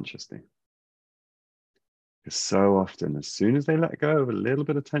consciously. Because so often, as soon as they let go of a little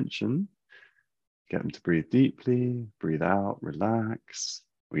bit of tension, get them to breathe deeply, breathe out, relax,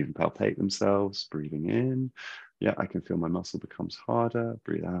 or even palpate themselves, breathing in. Yeah, I can feel my muscle becomes harder.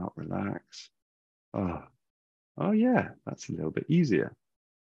 Breathe out, relax. Oh yeah, that's a little bit easier.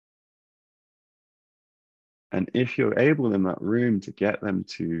 And if you're able in that room to get them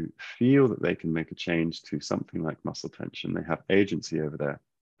to feel that they can make a change to something like muscle tension, they have agency over their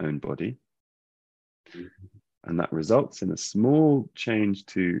own body. And that results in a small change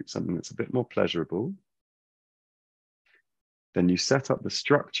to something that's a bit more pleasurable, then you set up the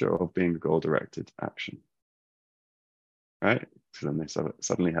structure of being a goal-directed action, right? So then they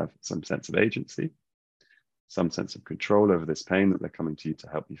suddenly have some sense of agency, some sense of control over this pain that they're coming to you to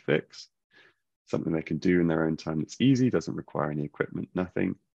help you fix, something they can do in their own time that's easy, doesn't require any equipment,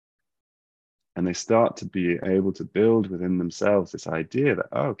 nothing. And they start to be able to build within themselves this idea that,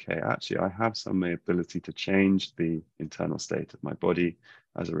 oh, okay, actually, I have some ability to change the internal state of my body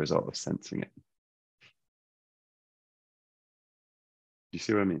as a result of sensing it. Do you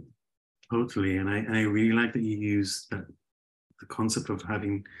see what I mean? Totally. And I really like that you use the concept of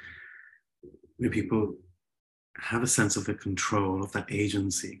having people have a sense of the control of that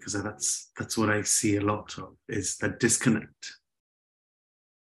agency, because that's what I see a lot of, is that disconnect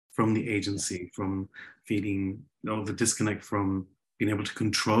from the agency, from feeling, the disconnect from being able to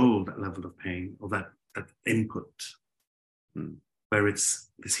control that level of pain or that input, where it's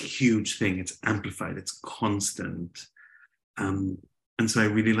this huge thing, it's amplified, it's constant. And so I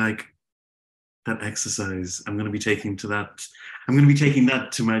really like that exercise. I'm going to be taking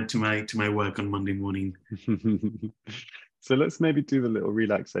that to my work on Monday morning. So let's maybe do the little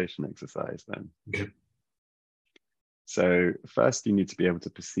relaxation exercise then. Okay. So first you need to be able to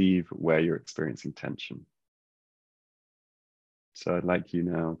perceive where you're experiencing tension. So I'd like you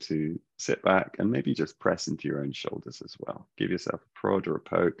now to sit back and maybe just press into your own shoulders as well. Give yourself a prod or a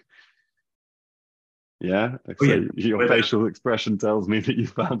poke. Yeah, so yeah. Your facial expression tells me that you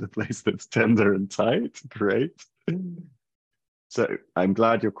found a place that's tender and tight. Great. So I'm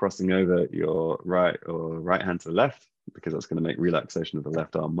glad you're crossing over your right hand to the left, because that's going to make relaxation of the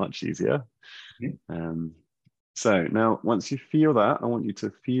left arm much easier. Okay. So now, once you feel that, I want you to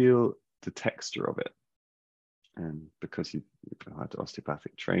feel the texture of it. And because you've had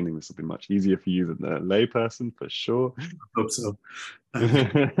osteopathic training, this will be much easier for you than a layperson, for sure. I hope so.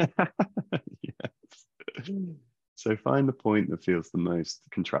 Yes. So find the point that feels the most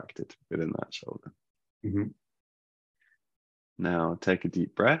contracted within that shoulder. Mm-hmm. Now take a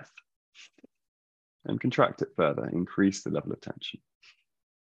deep breath and contract it further, increase the level of tension.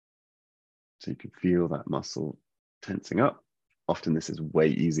 So you can feel that muscle tensing up. Often this is way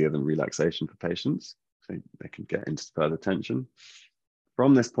easier than relaxation for patients, so they can get into further tension.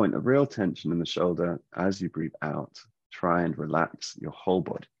 From this point of real tension in the shoulder, as you breathe out, try and relax your whole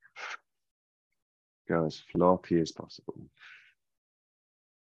body. Go as floppy as possible.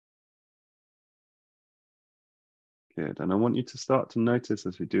 Good. And I want you to start to notice,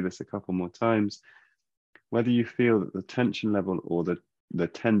 as we do this a couple more times, whether you feel that the tension level or the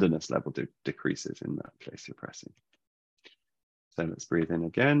tenderness level decreases in that place you're pressing. So let's breathe in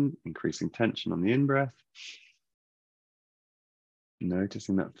again, increasing tension on the in-breath.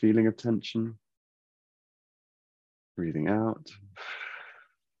 Noticing that feeling of tension. Breathing out.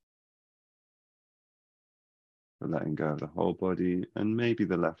 Letting go of the whole body, and maybe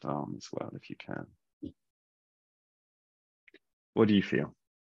the left arm as well, if you can. What do you feel?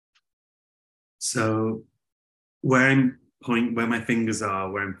 So where my fingers are,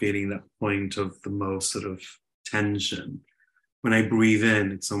 where I'm feeling that point of the most sort of tension, when I breathe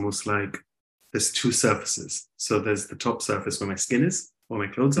in, it's almost like there's two surfaces. So there's the top surface where my skin is, where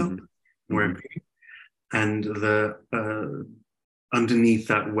my clothes are, and where I'm breathing. And the underneath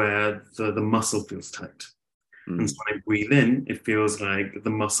that, where the muscle feels tight. And so when I breathe in, it feels like the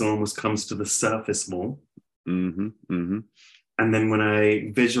muscle almost comes to the surface more. And then when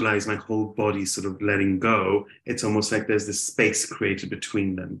I visualize my whole body sort of letting go, it's almost like there's this space created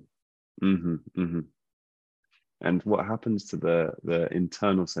between them. And what happens to the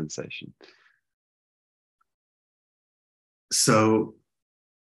internal sensation? So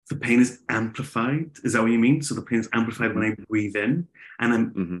the pain is amplified. Is that what you mean? So the pain is amplified when I breathe in,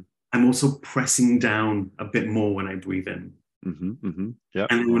 and I'm also pressing down a bit more when I breathe in. Yeah.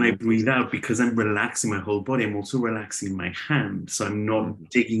 And then when I breathe out, because I'm relaxing my whole body, I'm also relaxing my hand. So I'm not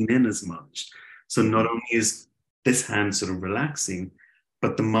digging in as much. So not only is this hand sort of relaxing,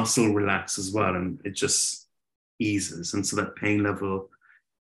 but the muscle relaxes as well, and it just eases. And so that pain level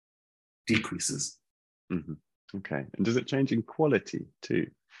decreases. Okay. And does it change in quality too?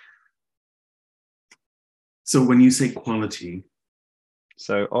 So when you say quality,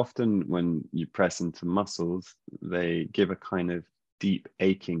 so often when you press into muscles, they give a kind of deep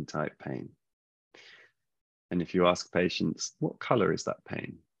aching type pain. And if you ask patients, what color is that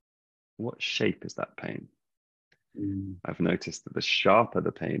pain? What shape is that pain? I've noticed that the sharper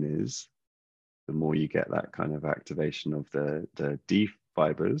the pain is, the more you get that kind of activation of the D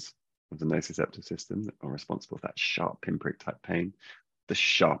fibers of the nociceptive system that are responsible for that sharp pinprick type pain, the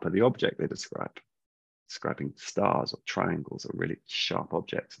sharper the object they describe. Describing stars or triangles or really sharp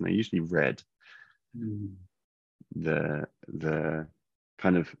objects, and they're usually red. The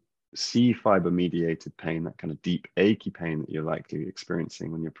kind of C fiber mediated pain, that kind of deep achy pain that you're likely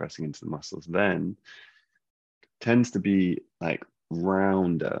experiencing when you're pressing into the muscles, then tends to be like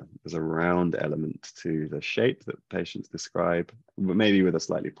rounder. There's a round element to the shape that patients describe, but maybe with a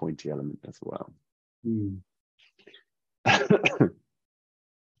slightly pointy element as well.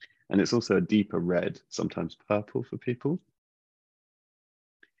 And it's also a deeper red, sometimes purple for people.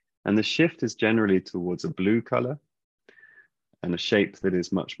 And the shift is generally towards a blue color and a shape that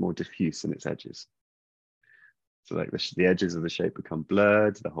is much more diffuse in its edges. So like the edges of the shape become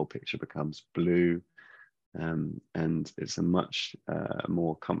blurred, the whole picture becomes blue, and it's a much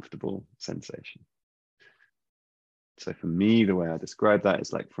more comfortable sensation. So for me, the way I describe that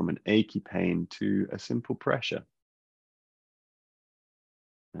is like from an achy pain to a simple pressure.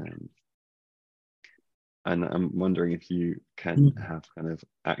 And I'm wondering if you can have kind of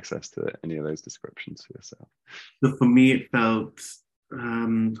access to any of those descriptions for yourself. So for me, it felt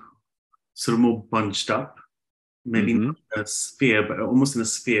sort of more bunched up, maybe not a sphere, but almost in a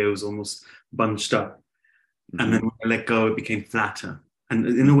sphere. It was almost bunched up. And then when I let go, it became flatter. And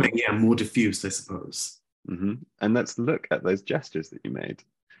in a way, yeah, more diffused, I suppose. And let's look at those gestures that you made.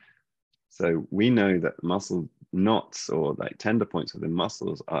 So we know that muscle knots or like tender points within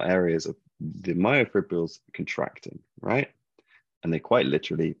muscles are areas of the myofibrils contracting, right? And they quite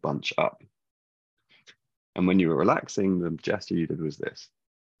literally bunch up. And when you were relaxing, the gesture you did was this,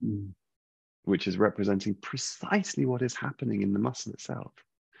 which is representing precisely what is happening in the muscle itself.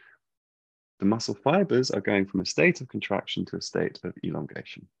 The muscle fibers are going from a state of contraction to a state of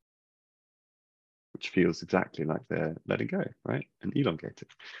elongation, which feels exactly like they're letting go, right? And elongated.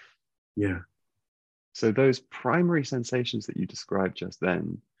 Yeah. So those primary sensations that you described just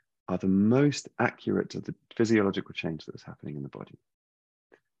then are the most accurate to the physiological change that is happening in the body.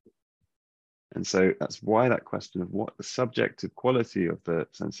 And so that's why that question of what the subjective quality of the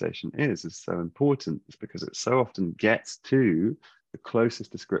sensation is so important. It's because it so often gets to the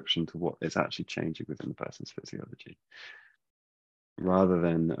closest description to what is actually changing within the person's physiology, rather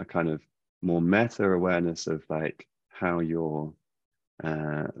than a kind of more meta awareness of like how you're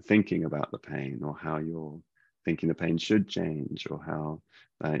thinking about the pain, or how you're thinking the pain should change, or how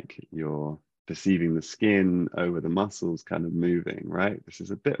like you're perceiving the skin over the muscles kind of moving, right? This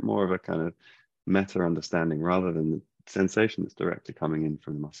is a bit more of a kind of meta understanding rather than the sensation that's directly coming in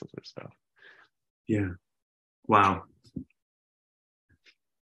from the muscles itself. Yeah. Wow.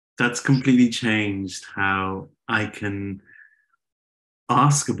 That's completely changed how I can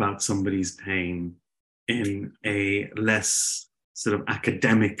ask about somebody's pain in a less sort of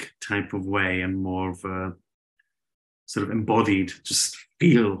academic type of way and more of a sort of embodied, just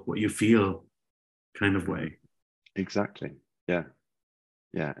feel what you feel kind of way. Exactly. Yeah.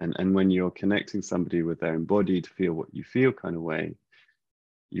 Yeah. And when you're connecting somebody with their embodied feel what you feel kind of way,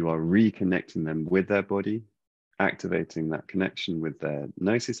 you are reconnecting them with their body, activating that connection with their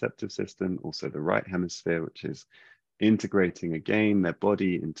nociceptive system, also the right hemisphere, which is integrating again their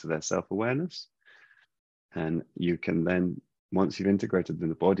body into their self-awareness. And you can then, once you've integrated the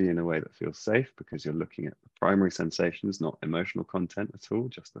body in a way that feels safe, because you're looking at the primary sensations, not emotional content at all,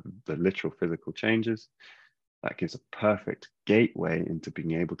 just the literal physical changes, that gives a perfect gateway into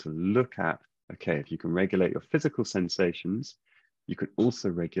being able to look at, okay, if you can regulate your physical sensations, you can also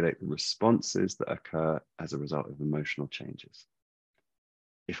regulate the responses that occur as a result of emotional changes.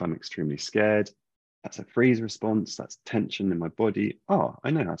 If I'm extremely scared, that's a freeze response, that's tension in my body. Oh, I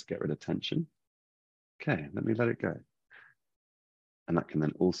know how to get rid of tension. Okay, let me let it go. And that can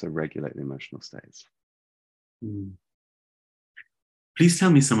then also regulate the emotional states. Mm. Please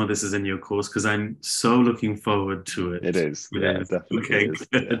tell me some of this is in your course, because I'm so looking forward to it. It is. It Yeah, is. definitely Okay, is.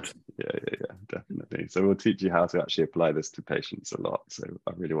 good. Yeah, definitely. So we'll teach you how to actually apply this to patients a lot. So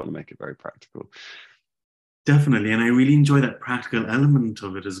I really want to make it very practical. Definitely, and I really enjoy that practical element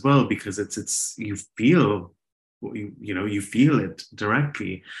of it as well, because it's you feel what you feel it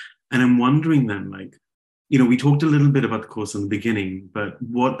directly. And I'm wondering then, like, we talked a little bit about the course in the beginning, but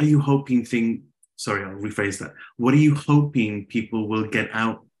what are you hoping sorry, I'll rephrase that. What are you hoping people will get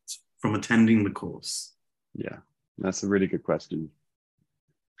out from attending the course? Yeah, that's a really good question.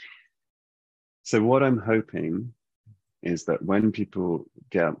 So what I'm hoping is that when people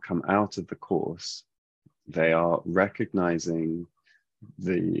come out of the course, they are recognizing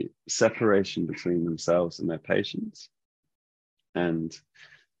the separation between themselves and their patients. And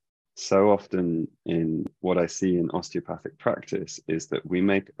so often in what I see in osteopathic practice is that we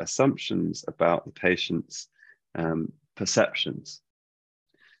make assumptions about the patient's perceptions.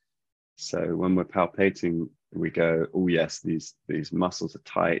 So when we're palpating, we go, oh yes, these muscles are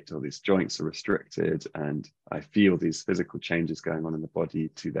tight, or these joints are restricted, and I feel these physical changes going on in the body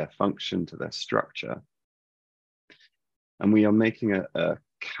to their function, to their structure. And we are making a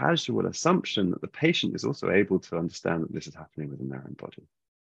casual assumption that the patient is also able to understand that this is happening within their own body.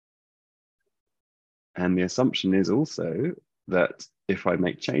 And the assumption is also that if I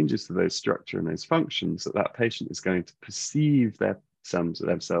make changes to those structure and those functions, that patient is going to perceive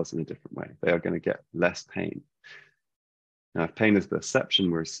themselves in a different way. They are going to get less pain. Now, if pain is perception,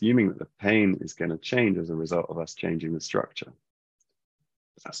 we're assuming that the pain is going to change as a result of us changing the structure.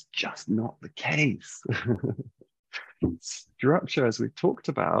 But that's just not the case. Structure, as we've talked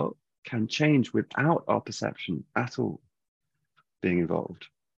about, can change without our perception at all being involved.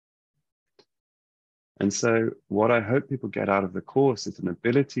 And so what I hope people get out of the course is an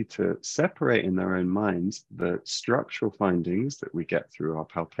ability to separate in their own minds the structural findings that we get through our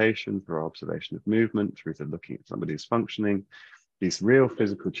palpation, through our observation of movement, through the looking at somebody's functioning, these real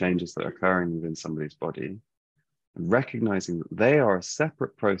physical changes that are occurring within somebody's body, and recognizing that they are a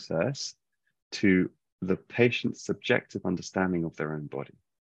separate process to the patient's subjective understanding of their own body.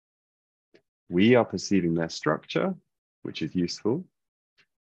 We are perceiving their structure, which is useful.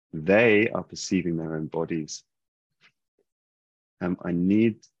 They are perceiving their own bodies. I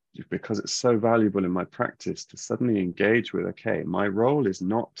need, because it's so valuable in my practice, to suddenly engage with, okay, my role is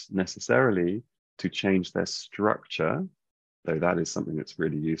not necessarily to change their structure, though that is something that's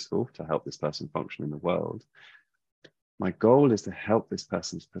really useful to help this person function in the world. My goal is to help this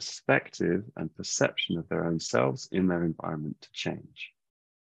person's perspective and perception of their own selves in their environment to change.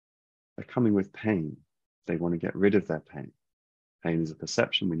 They're coming with pain. They want to get rid of their pain. Pain is a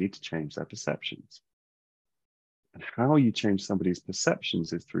perception. We need to change their perceptions. And how you change somebody's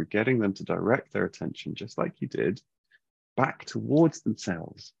perceptions is through getting them to direct their attention, just like you did, back towards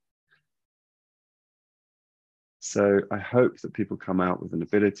themselves. So I hope that people come out with an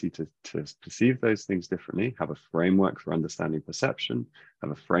ability to perceive those things differently, have a framework for understanding perception,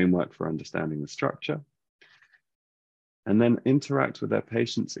 have a framework for understanding the structure, and then interact with their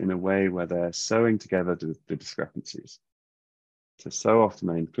patients in a way where they're sewing together the discrepancies. So often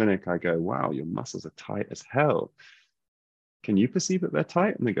in clinic, I go, wow, your muscles are tight as hell. Can you perceive that they're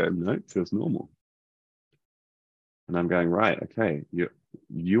tight? And they go, no, it feels normal. And I'm going, right, okay,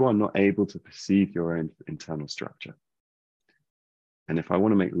 you are not able to perceive your own internal structure. And if I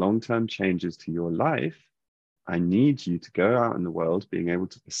want to make long-term changes to your life, I need you to go out in the world being able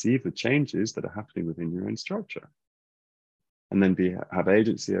to perceive the changes that are happening within your own structure. And then have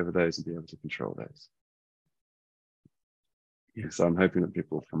agency over those and be able to control those. Yeah. So I'm hoping that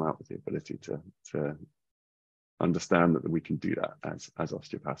people will come out with the ability to understand that we can do that as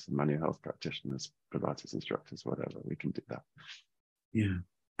osteopaths and manual health practitioners, Pilates instructors, whatever, we can do that. Yeah.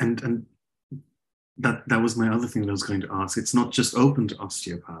 And that was my other thing that I was going to ask. It's not just open to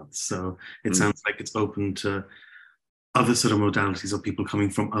osteopaths. So it sounds like it's open to other sort of modalities, or people coming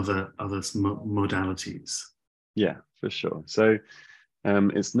from other modalities. Yeah, for sure. So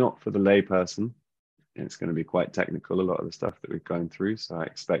it's not for the layperson. It's going to be quite technical, a lot of the stuff that we've gone through. So I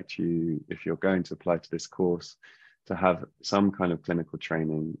expect you, if you're going to apply to this course, to have some kind of clinical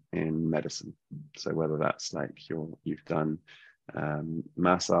training in medicine. So whether that's like you've done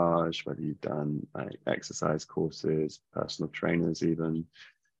massage, whether you've done like exercise courses, personal trainers, even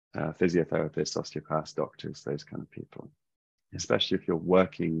physiotherapists, osteopaths, doctors, those kind of people. Especially if you're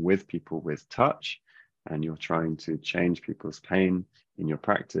working with people with touch and you're trying to change people's pain in your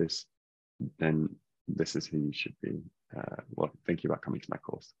practice, then this is who you should be thinking about coming to my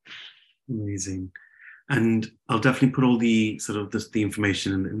course. Amazing. And I'll definitely put all the sort of the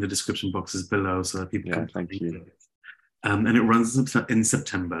information in the description boxes below so that people can thank find you. it. And it runs in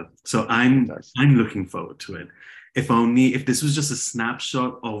September. So It does. I'm looking forward to it. If this was just a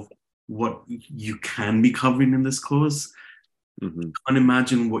snapshot of what you can be covering in this course, Mm-hmm. I can't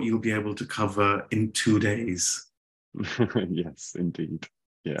imagine what you'll be able to cover in 2 days. Yes, indeed.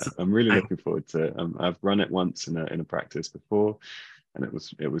 Yeah, So I'm really looking forward to it. I've run it once in a practice before, and it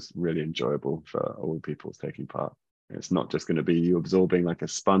was really enjoyable for all people taking part. It's not just going to be you absorbing like a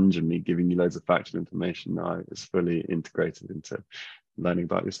sponge and me giving you loads of factual information. No, it's fully integrated into learning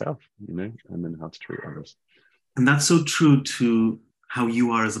about yourself, you know, and then how to treat others. And that's so true to how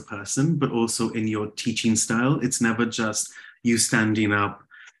you are as a person, but also in your teaching style. It's never just you standing up,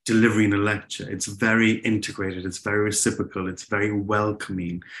 delivering a lecture. It's very integrated. It's very reciprocal. It's very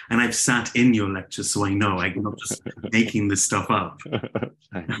welcoming. And I've sat in your lectures, so I know I'm not just making this stuff up.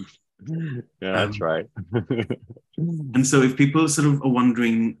 Thanks. Yeah, that's right. And so if people sort of are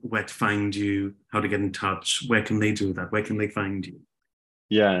wondering where to find you, how to get in touch, where can they do that? Where can they find you?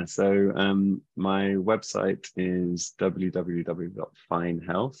 Yeah, so my website is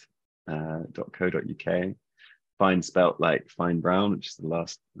www.feinhealth.co.uk. Fein spelt like Fein-Brown, which is the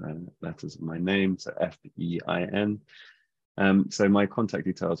last letters of my name, so Fein. So my contact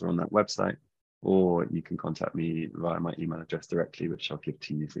details are on that website, or you can contact me via my email address directly, which I'll give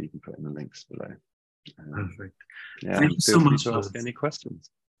to you, so you can put in the links below. Perfect. Yeah, Thank you feel so free much to for ask any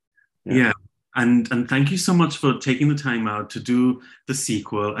questions. Yeah. And thank you so much for taking the time out to do the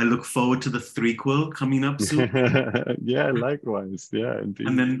sequel. I look forward to the threequel coming up soon. Yeah, likewise. Yeah, indeed.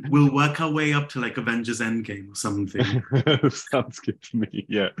 And then we'll work our way up to like Avengers Endgame or something. Sounds good to me.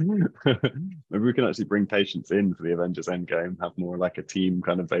 Yeah. Maybe we can actually bring patients in for the Avengers Endgame, have more like a team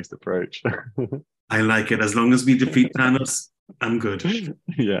kind of based approach. I like it. As long as we defeat Thanos, I'm good.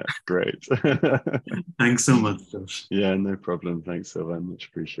 Yeah, great. Thanks so much, Josh. Yeah, no problem. Thanks, Sylvain. Much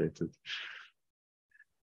appreciated.